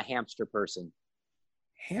say I'm a hamster person.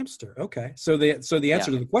 Hamster. Okay. So the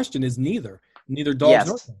answer to the question is neither dogs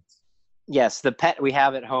nor cats. Yes. The pet we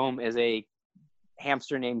have at home is a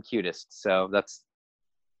hamster named Cutest. So that's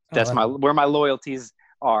where my loyalties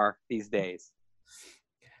are these days.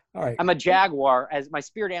 All right. I'm a jaguar. As my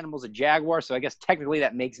spirit animal is a jaguar, so I guess technically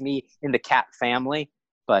that makes me in the cat family.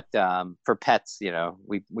 But for pets,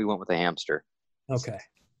 we went with a hamster. Okay.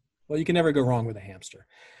 Well, you can never go wrong with a hamster.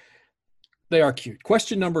 They are cute.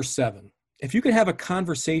 Question number 7. If you could have a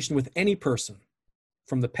conversation with any person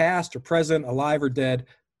from the past or present, alive or dead,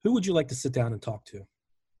 who would you like to sit down and talk to?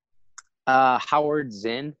 Howard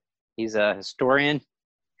Zinn. He's a historian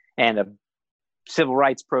and a civil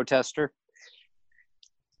rights protester.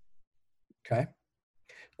 Okay.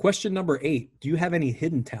 Question number 8. Do you have any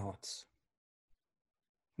hidden talents?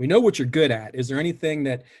 We know what you're good at. Is there anything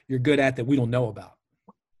that you're good at that we don't know about?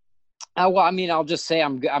 Well, I mean, I'll just say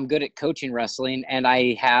I'm good at coaching wrestling, and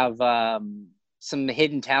I have some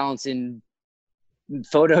hidden talents in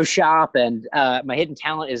Photoshop. And my hidden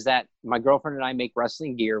talent is that my girlfriend and I make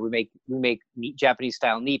wrestling gear. We make Japanese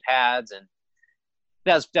style knee pads, and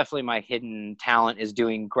that's definitely my hidden talent, is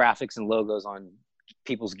doing graphics and logos on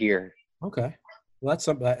people's gear. Okay. Well, that's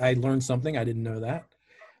something I learned something. I didn't know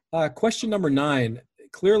that. Question number 9.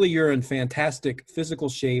 Clearly, you're in fantastic physical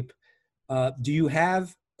shape. Do you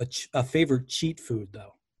have a favorite cheat food,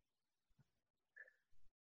 though?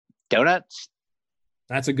 Donuts.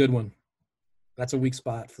 That's a good one. That's a weak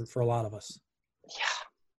spot for a lot of us. Yeah.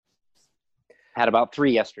 Had about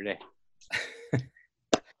 3 yesterday.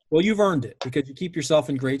 Well, you've earned it because you keep yourself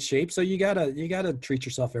in great shape. So you gotta treat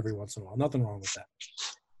yourself every once in a while. Nothing wrong with that.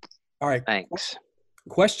 All right. Thanks.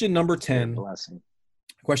 Question number 10. Blessing.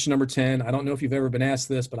 Question number 10. I don't know if you've ever been asked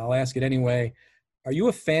this, but I'll ask it anyway. Are you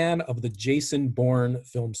a fan of the Jason Bourne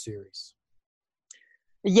film series?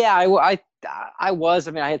 Yeah, I was.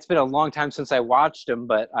 I mean, it's been a long time since I watched them,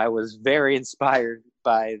 but I was very inspired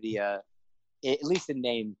by the, at least the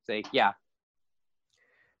name sake. Yeah.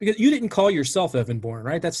 Because you didn't call yourself Evan Bourne,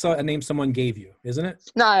 right? That's a name someone gave you, isn't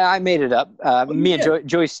it? No, I made it up. Me and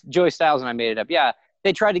Joy Styles and I made it up. Yeah.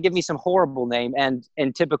 They tried to give me some horrible name, and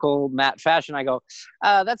in typical Matt fashion, I go,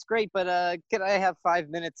 that's great, but could I have 5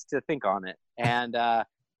 minutes to think on it? And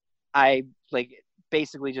I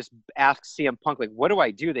basically just asked CM Punk, what do I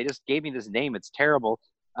do? They just gave me this name. It's terrible.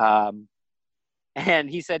 And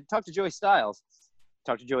he said, talk to Joey Styles.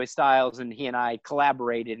 Talked to Joey Styles, and he and I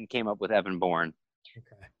collaborated and came up with Evan Bourne.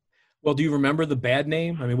 Okay. Well, do you remember the bad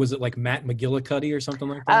name? I mean, was it like Matt McGillicuddy or something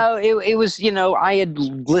like that? Oh, it was, I had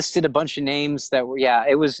listed a bunch of names that were,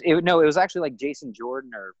 it was actually like Jason Jordan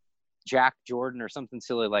or Jack Jordan or something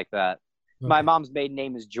silly like that. Okay. My mom's maiden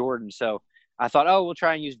name is Jordan, so I thought, we'll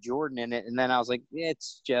try and use Jordan in it. And then I was like,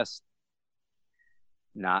 it's just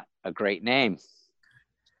not a great name.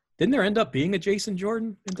 Didn't there end up being a Jason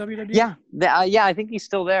Jordan in WWE? Yeah, I think he's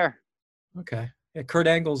still there. Okay. Yeah, Kurt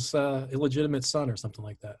Angle's illegitimate son or something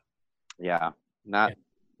like that. Yeah,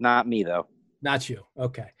 not me though. Not you.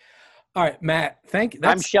 Okay. All right, Matt.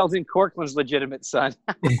 I'm Sheldon Corkland's legitimate son.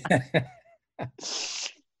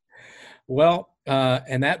 Well,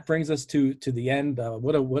 and that brings us to the end.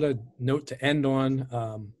 What a note to end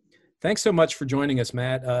on. Thanks so much for joining us,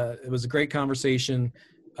 Matt. It was a great conversation.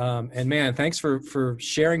 And man, thanks for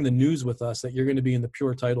sharing the news with us that you're going to be in the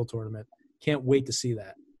Pure Title Tournament. Can't wait to see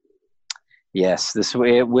that. Yes, this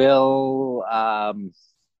way it will.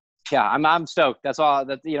 I'm stoked. That's all.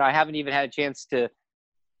 I haven't even had a chance to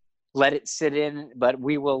let it sit in, but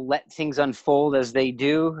we will let things unfold as they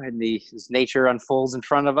do, and as nature unfolds in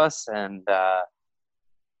front of us. And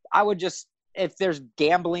I would just, if there's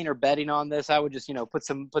gambling or betting on this, I would just put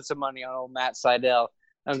some money on old Matt Sydal.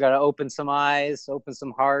 I'm gonna open some eyes, open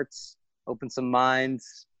some hearts, open some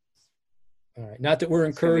minds. All right. Not that we're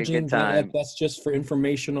encouraging, that's just for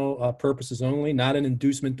informational purposes only, not an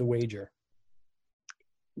inducement to wager.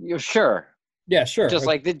 You're sure? Yeah, sure. Just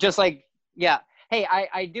like, yeah. Hey,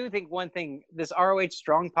 I do think one thing, this ROH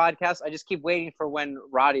Strong podcast, I just keep waiting for when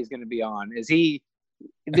Roddy's going to be on. Is he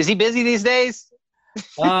busy these days?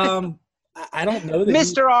 I don't know. That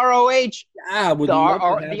Mr. ROH. Yeah,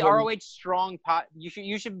 the ROH Strong pod. You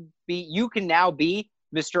can now be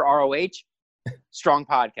Mr. ROH Strong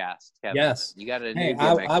podcast. Kevin. Yes. You got a new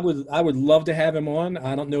gimmick. I would love to have him on.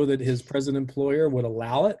 I don't know that his present employer would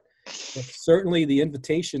allow it, but certainly the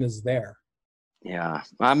invitation is there. Yeah.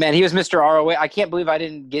 Man, he was Mr. ROH. I can't believe I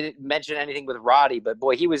didn't mention anything with Roddy, but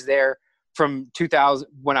boy, he was there from 2000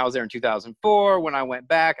 when I was there in 2004, when I went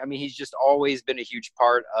back. I mean, he's just always been a huge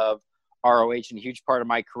part of ROH and a huge part of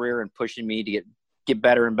my career and pushing me to get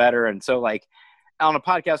better and better. And so on a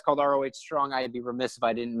podcast called ROH Strong, I'd be remiss if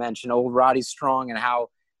I didn't mention old Roddy Strong and how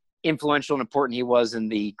influential and important he was in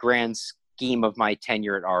the grand scheme of my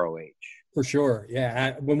tenure at ROH. For sure.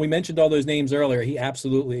 Yeah. When we mentioned all those names earlier, he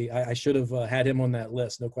absolutely, I should have had him on that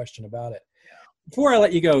list. No question about it. Yeah. Before I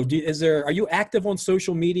let you go, are you active on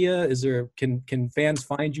social media? Can fans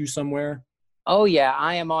find you somewhere? Oh yeah.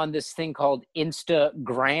 I am on this thing called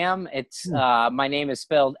Instagram. It's, my name is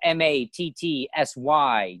spelled MattsYdal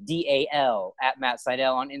at Matt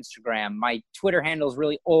Sydal on Instagram. My Twitter handle is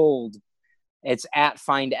really old. It's at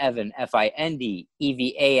FindEvan,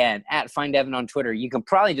 FindEvan, at FindEvan on Twitter. You can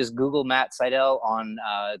probably just Google Matt Sydal on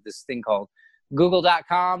this thing called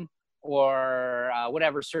Google.com or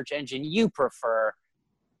whatever search engine you prefer.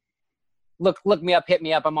 Look me up, hit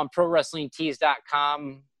me up. I'm on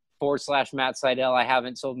ProWrestlingTees.com youtube.com/Matt Seidel. I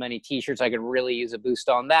haven't sold many t-shirts. I could really use a boost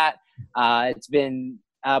on that. It's been,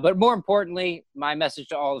 but more importantly, my message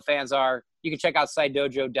to all the fans are, you can check out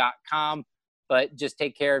sidedojo.com, but just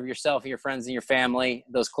take care of yourself and your friends and your family,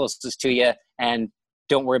 those closest to you, and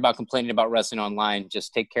don't worry about complaining about wrestling online.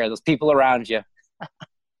 Just take care of those people around you.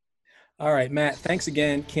 All right, Matt, thanks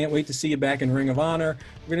again. Can't wait to see you back in Ring of Honor.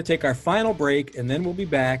 We're going to take our final break, and then we'll be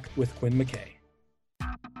back with Quinn McKay.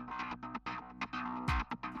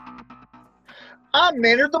 I'm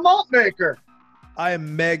Maynard the Malt Maker. I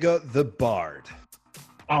am Mega the Bard.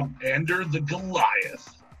 I'm Ender the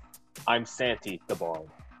Goliath. I'm Santi the Bard.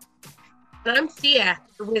 And I'm Thea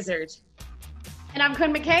the Wizard. And I'm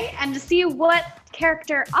Quinn McKay, and to see what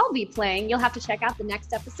character I'll be playing, you'll have to check out the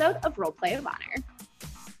next episode of Roleplay of Honor.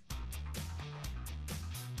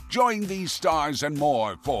 Join these stars and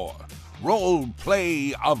more for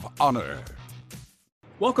Roleplay of Honor.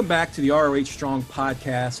 Welcome back to the ROH Strong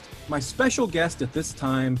podcast. My special guest at this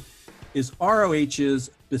time is ROH's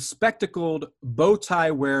bespectacled, bow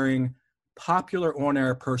tie wearing, popular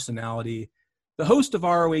on-air personality, the host of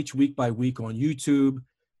ROH Week by Week on YouTube.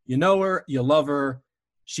 You know her, you love her.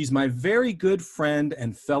 She's my very good friend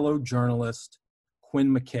and fellow journalist,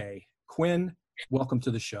 Quinn McKay. Quinn, welcome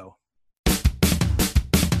to the show.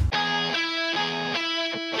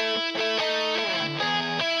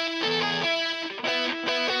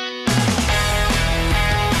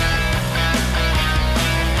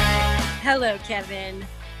 Hello, Kevin.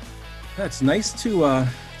 It's nice to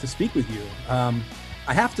speak with you.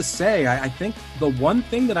 I have to say, I think the one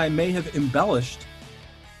thing that I may have embellished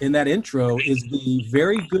in that intro is the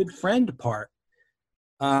very good friend part,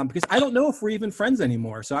 because I don't know if we're even friends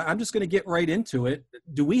anymore. So I'm just going to get right into it.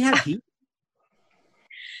 Do we have heat?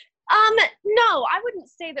 No, I wouldn't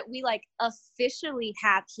say that we officially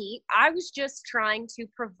have heat. I was just trying to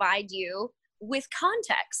provide you with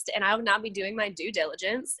context, and I would not be doing my due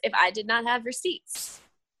diligence if I did not have receipts.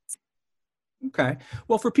 Okay.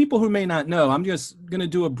 Well, for people who may not know, I'm just going to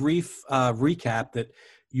do a brief recap that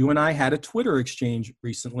you and I had a Twitter exchange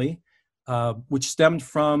recently, which stemmed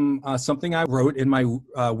from something I wrote in my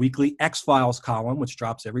weekly X-Files column, which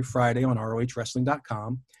drops every Friday on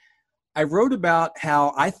ROHWrestling.com. I wrote about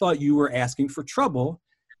how I thought you were asking for trouble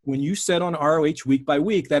when you said on ROH Week by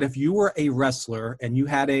Week that if you were a wrestler and you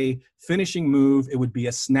had a finishing move, it would be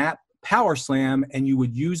a snap power slam, and you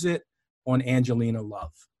would use it on Angelina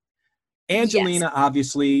Love. Angelina, yes.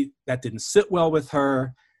 Obviously, that didn't sit well with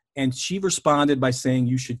her, and she responded by saying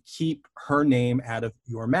you should keep her name out of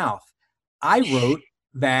your mouth. I wrote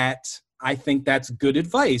that I think that's good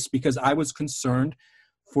advice because I was concerned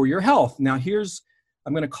for your health. Now,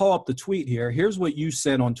 I'm going to call up the tweet here. Here's what you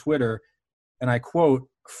said on Twitter, and I quote,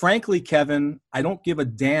 "Frankly, Kevin, I don't give a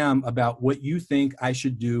damn about what you think I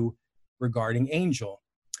should do regarding Angel."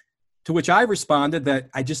 To which I responded that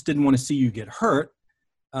I just didn't want to see you get hurt.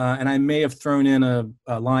 And I may have thrown in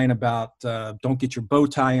a line about don't get your bow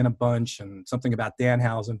tie in a bunch and something about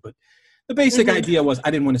Danhausen. But the basic idea was I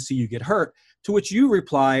didn't want to see you get hurt. To which you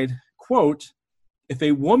replied, quote, "If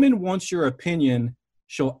a woman wants your opinion,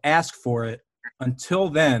 she'll ask for it. Until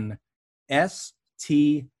then,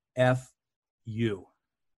 STFU."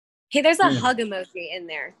 Hey, there's a hug emoji in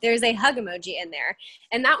there. There's a hug emoji in there.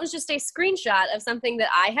 And that was just a screenshot of something that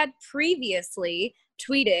I had previously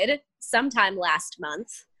tweeted sometime last month.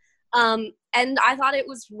 And I thought it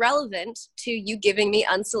was relevant to you giving me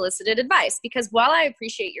unsolicited advice because while I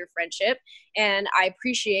appreciate your friendship and I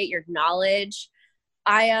appreciate your knowledge,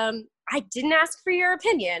 I didn't ask for your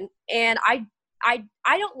opinion. And I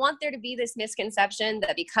don't want there to be this misconception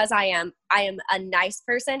that because I am a nice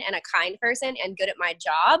person and a kind person and good at my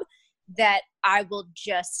job, that I will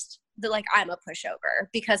I'm a pushover,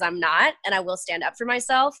 because I'm not, and I will stand up for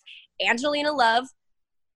myself. Angelina Love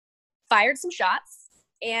fired some shots,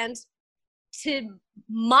 and to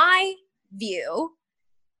my view,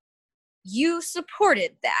 you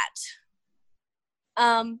supported that.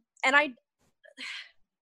 And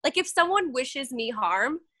if someone wishes me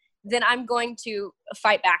harm, then I'm going to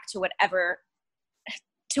fight back to whatever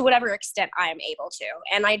extent I am able to.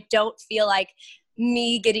 And I don't feel like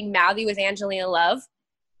me getting mouthy with Angelina Love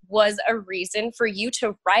was a reason for you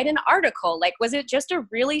to write an article. Was it just a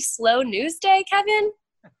really slow news day, Kevin?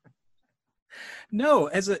 No,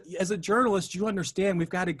 as a journalist, you understand we've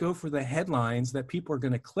got to go for the headlines that people are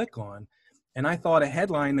going to click on. And I thought a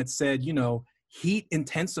headline that said, heat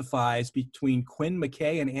intensifies between Quinn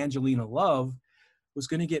McKay and Angelina Love was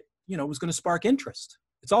going to spark interest.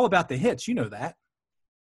 It's all about the hits. You know that.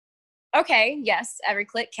 Okay. Yes. Every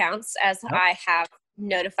click counts, as I have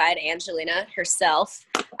notified Angelina herself.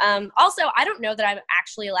 Also, I don't know that I'm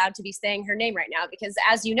actually allowed to be saying her name right now because,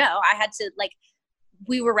 as you know, I had to,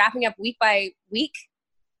 we were wrapping up week by week,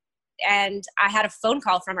 and I had a phone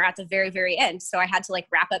call from her at the very, very end. So I had to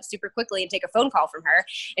wrap up super quickly and take a phone call from her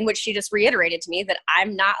in which she just reiterated to me that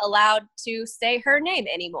I'm not allowed to say her name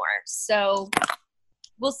anymore. So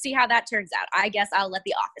we'll see how that turns out. I guess I'll let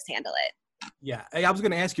the office handle it. Yeah, I was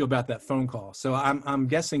going to ask you about that phone call. So I'm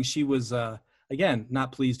guessing she was, again,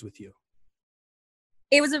 not pleased with you.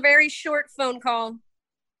 It was a very short phone call,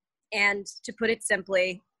 and to put it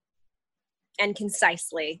simply and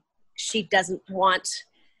concisely, she doesn't want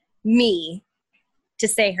me to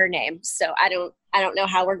say her name. So I don't know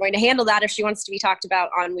how we're going to handle that if she wants to be talked about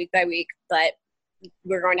on week by week, but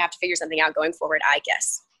we're going to have to figure something out going forward, I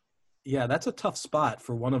guess. Yeah, that's a tough spot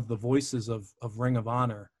for one of the voices of Ring of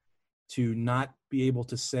Honor to not be able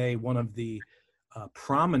to say one of the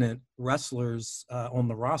prominent wrestlers on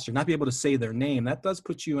the roster, not be able to say their name. That does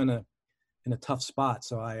put you in a tough spot.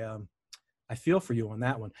 So I feel for you on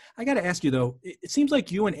that one. I got to ask you though, it seems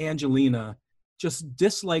like you and Angelina just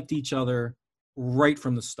disliked each other right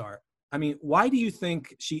from the start. I mean, why do you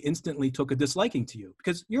think she instantly took a disliking to you?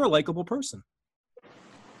 Because you're a likable person.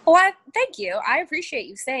 Well, thank you. I appreciate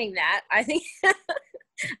you saying that. I think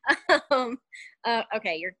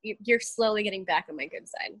okay, you're slowly getting back on my good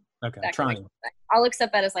side. Okay, I'm trying. I'll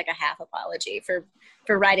accept that as a half apology for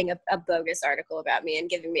writing a bogus article about me and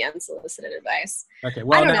giving me unsolicited advice. Okay,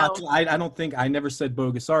 well, I don't think I never said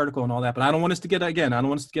bogus article and all that, but I don't want us to get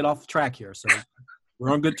off track here. So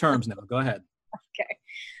we're on good terms now. Go ahead. Okay.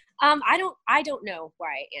 I don't know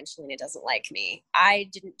why Angelina doesn't like me. I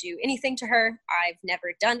didn't do anything to her. I've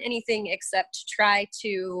never done anything except try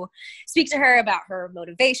to speak to her about her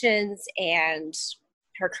motivations and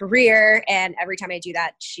her career. And every time I do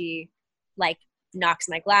that, she knocks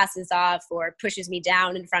my glasses off or pushes me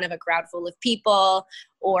down in front of a crowd full of people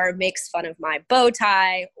or makes fun of my bow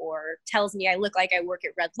tie or tells me I look like I work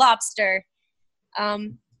at Red Lobster. Yeah,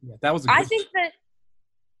 that was I think that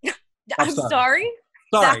I'm sorry.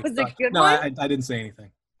 Sorry. That was a good no, one? I didn't say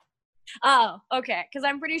anything. Oh, okay. Because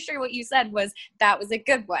I'm pretty sure what you said was that was a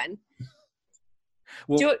good one.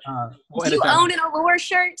 Well, do you own an Allure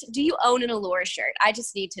shirt? Do you own an Allure shirt? I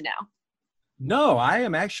just need to know. No, I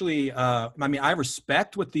am actually, I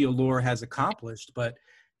respect what the Allure has accomplished, but,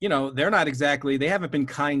 they're not exactly, they haven't been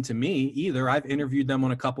kind to me either. I've interviewed them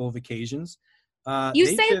on a couple of occasions. You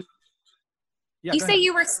say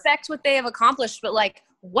you respect what they have accomplished, but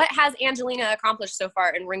what has Angelina accomplished so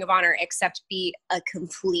far in Ring of Honor except be a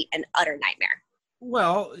complete and utter nightmare?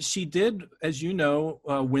 Well, she did, as you know,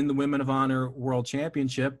 win the Women of Honor World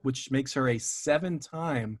Championship, which makes her a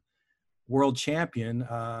 7-time world champion.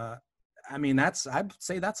 I'd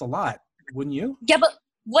say that's a lot, wouldn't you? Yeah, but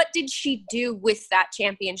what did she do with that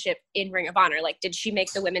championship in Ring of Honor? Did she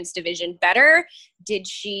make the women's division better? Did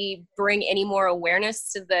she bring any more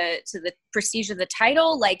awareness to the prestige of the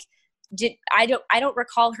title? I don't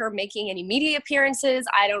recall her making any media appearances.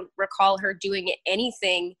 I don't recall her doing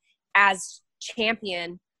anything as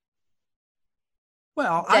champion.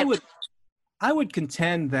 Well, I would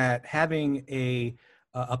contend that having a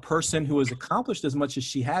person who has accomplished as much as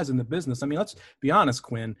she has in the business. I mean, let's be honest,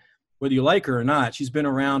 Quinn, whether you like her or not, she's been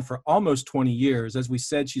around for almost 20 years. As we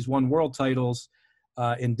said, she's won world titles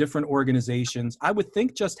in different organizations. I would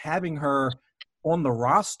think just having her on the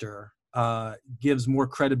roster gives more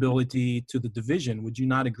credibility to the division. Would you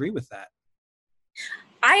not agree with that?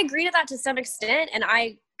 I agree to that to some extent, and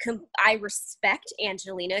I respect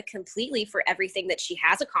Angelina completely for everything that she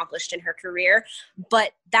has accomplished in her career,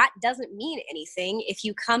 but that doesn't mean anything if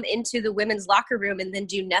you come into the women's locker room and then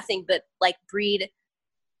do nothing but breed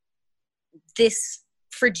this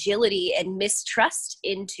fragility and mistrust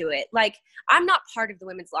into it. I'm not part of the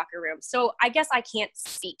women's locker room, so I guess I can't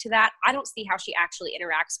speak to that. I don't see how she actually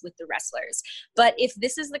interacts with the wrestlers. But if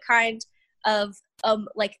this is the kind of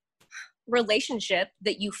relationship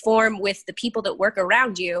that you form with the people that work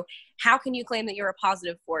around you, how can you claim that you're a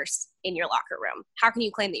positive force in your locker room? How can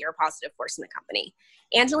you claim that you're a positive force in the company?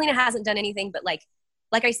 Angelina hasn't done anything but like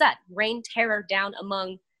I said, rain terror down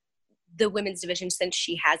among the women's division since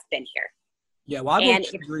she has been here. Yeah, well, I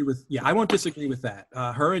won't disagree with that.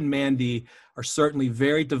 Her and Mandy are certainly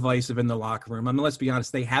very divisive in the locker room. I mean, let's be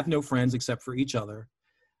honest, they have no friends except for each other.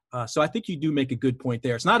 So I think you do make a good point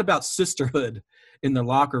there. It's not about sisterhood in the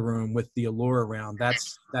locker room with the Allure around.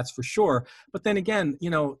 That's for sure. But then again,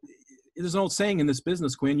 there's an old saying in this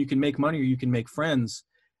business, Quinn, you can make money or you can make friends.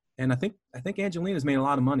 And I think Angelina's made a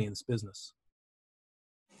lot of money in this business.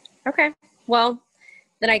 Okay. Well,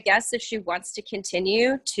 then I guess if she wants to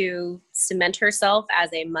continue to cement herself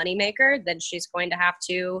as a moneymaker, then she's going to have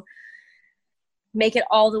to make it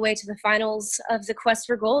all the way to the finals of the Quest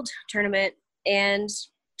for Gold tournament and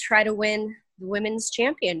try to win the women's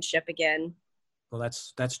championship again. Well,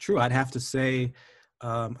 that's true. I'd have to say,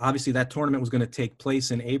 obviously that tournament was going to take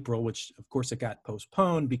place in April, which of course it got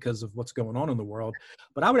postponed because of what's going on in the world.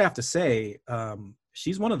 But I would have to say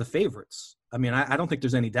she's one of the favorites. I mean, I don't think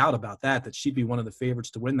there's any doubt about that she'd be one of the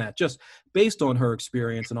favorites to win that, just based on her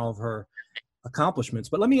experience and all of her accomplishments.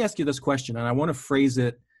 But let me ask you this question, and I want to phrase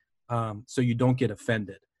it so you don't get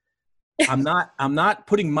offended. I'm not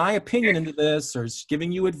putting my opinion into this or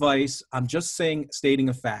giving you advice. I'm just stating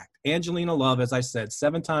a fact. Angelina Love, as I said,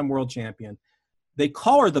 7-time world champion. They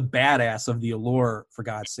call her the badass of the Allure, for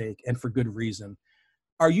God's sake, and for good reason.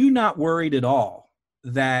 Are you not worried at all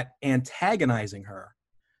that antagonizing her,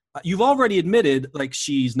 you've already admitted, like,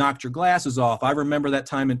 she's knocked your glasses off. I remember that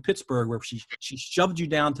time in Pittsburgh where she shoved you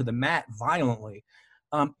down to the mat violently.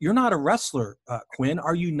 You're not a wrestler, Quinn.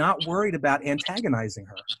 Are you not worried about antagonizing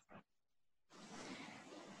her?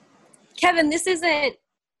 Kevin,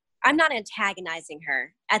 I'm not antagonizing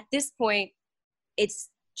her. At this point, it's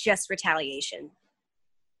just retaliation.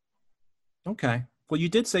 Okay. Well, you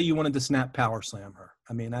did say you wanted to snap power slam her.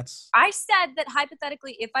 I mean, I said that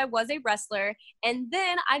hypothetically, if I was a wrestler and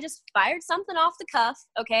then I just fired something off the cuff,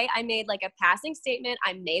 okay, I made like a passing statement,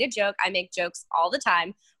 I made a joke, I make jokes all the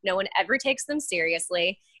time, no one ever takes them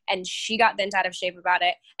seriously, and she got bent out of shape about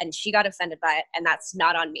it, and she got offended by it, and that's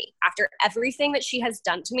not on me. After everything that she has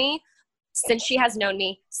done to me, since she has known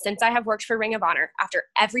me, since I have worked for Ring of Honor, after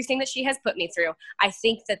everything that she has put me through, I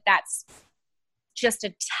think that that's just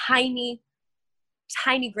a tiny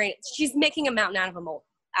grain. She's making a mountain out of a molehill.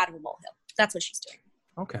 That's what she's doing.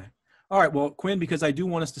 Okay. All right. Well, Quinn, because I do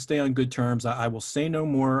want us to stay on good terms, I will say no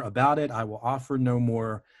more about it. I will offer no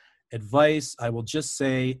more advice. I will just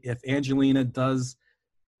say, if Angelina does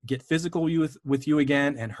get physical with you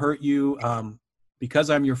again and hurt you, because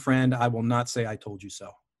I'm your friend, I will not say I told you so.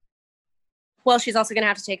 Well, she's also going to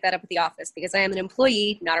have to take that up with the office because I am an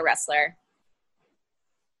employee, not a wrestler.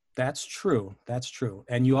 That's true. That's true.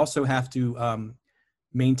 And you also have to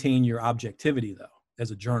maintain your objectivity, though,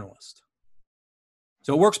 as a journalist.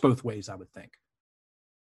 So it works both ways, I would think.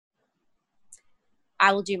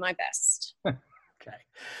 I will do my best. Okay.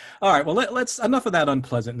 All right. Well, let's enough of that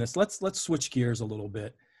unpleasantness. Let's switch gears a little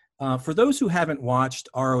bit. For those who haven't watched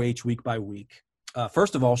ROH week by week,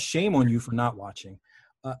 first of all, shame on you for not watching.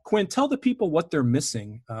 Quinn, tell the people what they're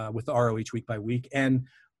missing with the ROH week by week and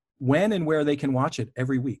when and where they can watch it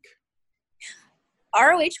every week.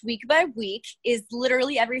 ROH week by week is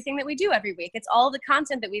literally everything that we do every week. It's all the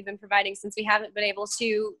content that we've been providing since we haven't been able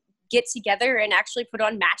to get together and actually put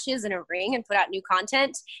on matches in a ring and put out new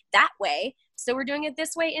content that way. So we're doing it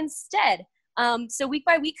this way instead. So week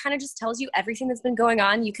by week kind of just tells you everything that's been going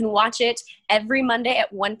on. You can watch it every Monday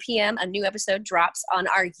at 1 p.m. A new episode drops on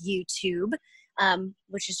our YouTube,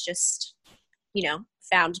 which is just,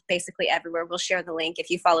 found basically everywhere. We'll share the link if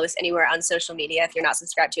you follow us anywhere on social media, if you're not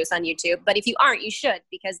subscribed to us on YouTube. But if you aren't, you should,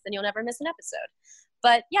 because then you'll never miss an episode.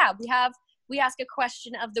 But yeah, we ask a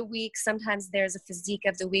question of the week. Sometimes there's a physique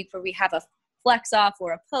of the week where we have a flex off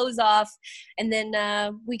or a pose off. And then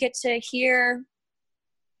we get to hear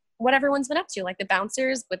what everyone's been up to, like the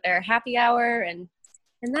bouncers with their happy hour and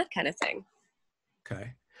that kind of thing.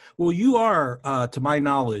 Okay. Well, you are, to my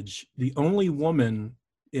knowledge, the only woman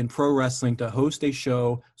in pro wrestling to host a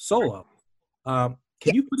show solo. Can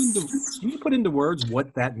you put into words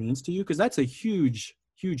what that means to you? Because that's a huge,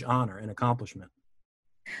 huge honor and accomplishment.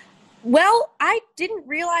 Well, I didn't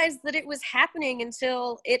realize that it was happening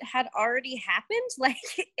until it had already happened. Like,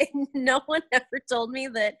 no one ever told me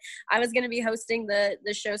that I was going to be hosting the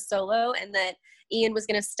show solo and that Ian was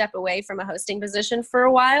going to step away from a hosting position for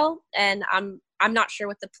a while. And I'm not sure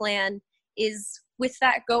what the plan is with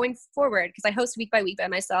that going forward, because I host week by week by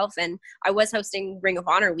myself, and I was hosting Ring of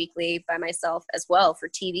Honor weekly by myself as well for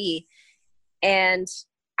TV. And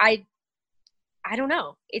I don't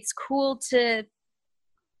know. It's cool to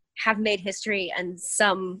have made history in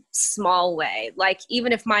some small way. Like,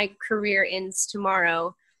 even if my career ends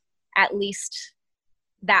tomorrow, at least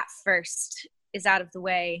that first is out of the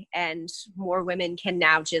way and more women can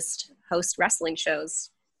now just host wrestling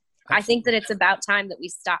shows. I think that it's about time that we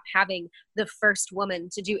stop having the first woman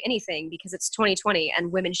to do anything, because it's 2020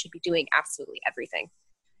 and women should be doing absolutely everything.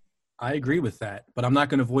 I agree with that, but I'm not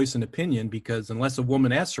going to voice an opinion, because unless a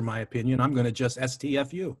woman asks for my opinion, I'm going to just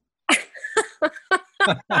STF you.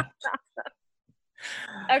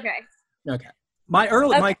 Okay.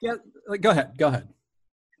 Go ahead.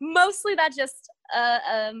 Mostly that just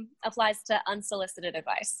applies to unsolicited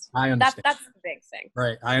advice. I understand. That's the big thing.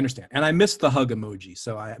 Right, I understand. And I missed the hug emoji,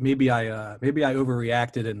 so maybe I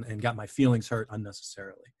overreacted and got my feelings hurt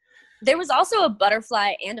unnecessarily. There was also a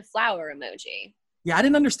butterfly and a flower emoji. Yeah, I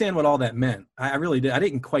didn't understand what all that meant. I really did. I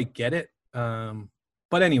didn't quite get it.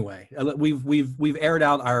 But anyway, we've aired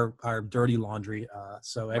out our dirty laundry,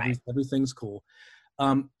 so everything's cool.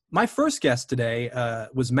 My first guest today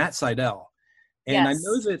was Matt Sydal. And yes. I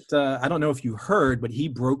know that, I don't know if you heard, but he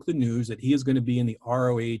broke the news that he is going to be in the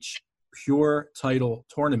ROH Pure Title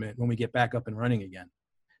Tournament when we get back up and running again.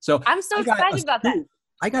 So I'm so excited about that.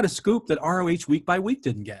 I got a scoop that ROH Week by Week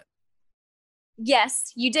didn't get.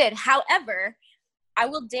 Yes, you did. However, I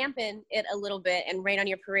will dampen it a little bit and rain on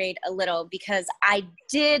your parade a little because I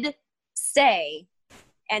did say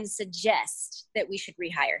and suggest that we should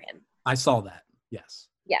rehire him. I saw that. Yes.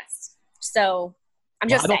 Yes. So I'm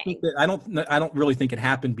just saying. I don't really think it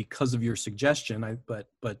happened because of your suggestion. But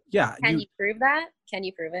yeah. Can you prove that? Can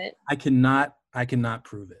you prove it? I cannot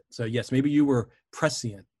prove it. So yes, maybe you were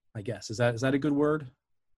prescient, I guess. Is that a good word?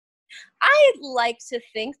 I like to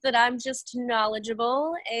think that I'm just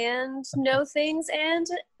knowledgeable and know things, and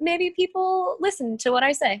maybe people listen to what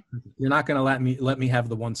I say. You're not going to let me have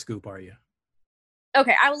the one scoop, are you?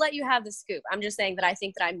 Okay, I will let you have the scoop. I'm just saying that I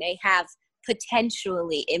think that I may have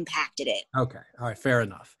potentially impacted it. Okay, all right, fair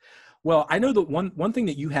enough. Well, I know that one thing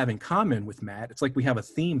that you have in common with Matt, it's like we have a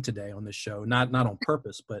theme today on this show, not on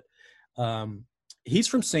purpose, but he's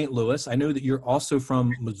from St. Louis. I know that you're also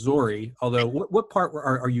from Missouri, although what part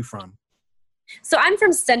are you from? So I'm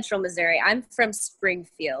from Central Missouri. I'm from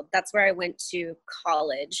Springfield. That's where I went to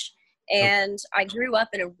college. And I grew up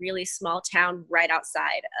in a really small town right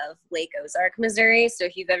outside of Lake Ozark, Missouri. So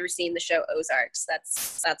if you've ever seen the show Ozarks,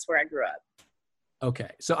 that's where I grew up.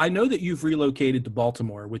 Okay. So I know that you've relocated to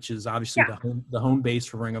Baltimore, which is obviously the home base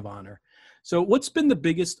for Ring of Honor. So what's been the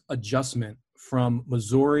biggest adjustment from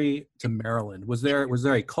Missouri to Maryland? Was there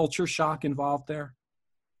a culture shock involved there?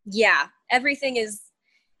 Yeah, everything is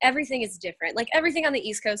different. Like everything on the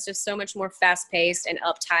East Coast is so much more fast-paced and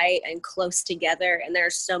uptight and close together, and there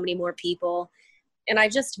are so many more people. And I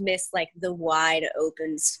just miss like the wide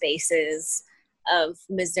open spaces of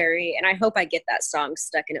Missouri, and I hope I get that song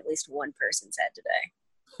stuck in at least one person's head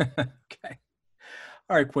today. Okay.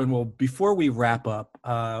 All right, Quinn. Well, before we wrap up,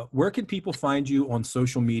 where can people find you on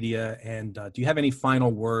social media? And do you have any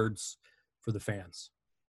final words for the fans?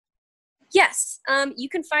 Yes. You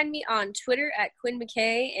can find me on Twitter at Quinn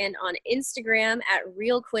McKay and on Instagram at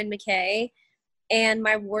Real Quinn McKay. And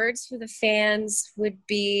my words for the fans would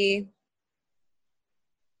be,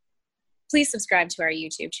 please subscribe to our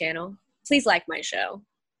YouTube channel. Please like my show.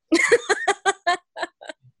 All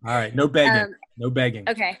right. No begging. No begging.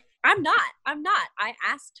 Okay. I'm not. I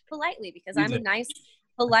asked politely because I'm a nice,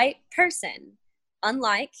 polite person,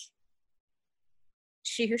 unlike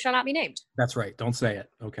she who shall not be named. That's right. Don't say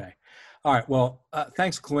it. Okay. All right. Well,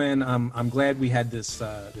 thanks, Quinn. I'm glad we had this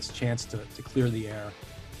chance to clear the air.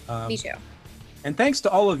 Me too. And thanks to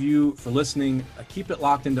all of you for listening. Keep it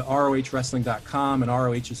locked into ROHWrestling.com and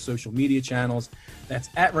ROH's social media channels. That's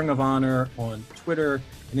at Ring of Honor on Twitter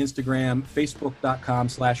and Instagram,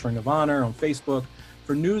 Facebook.com/Ring of Honor on Facebook.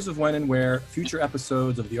 For news of when and where future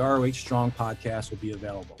episodes of the ROH Strong podcast will be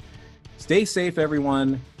available. Stay safe,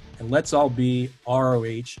 everyone, and let's all be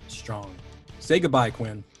ROH Strong. Say goodbye,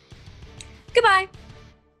 Quinn. Goodbye.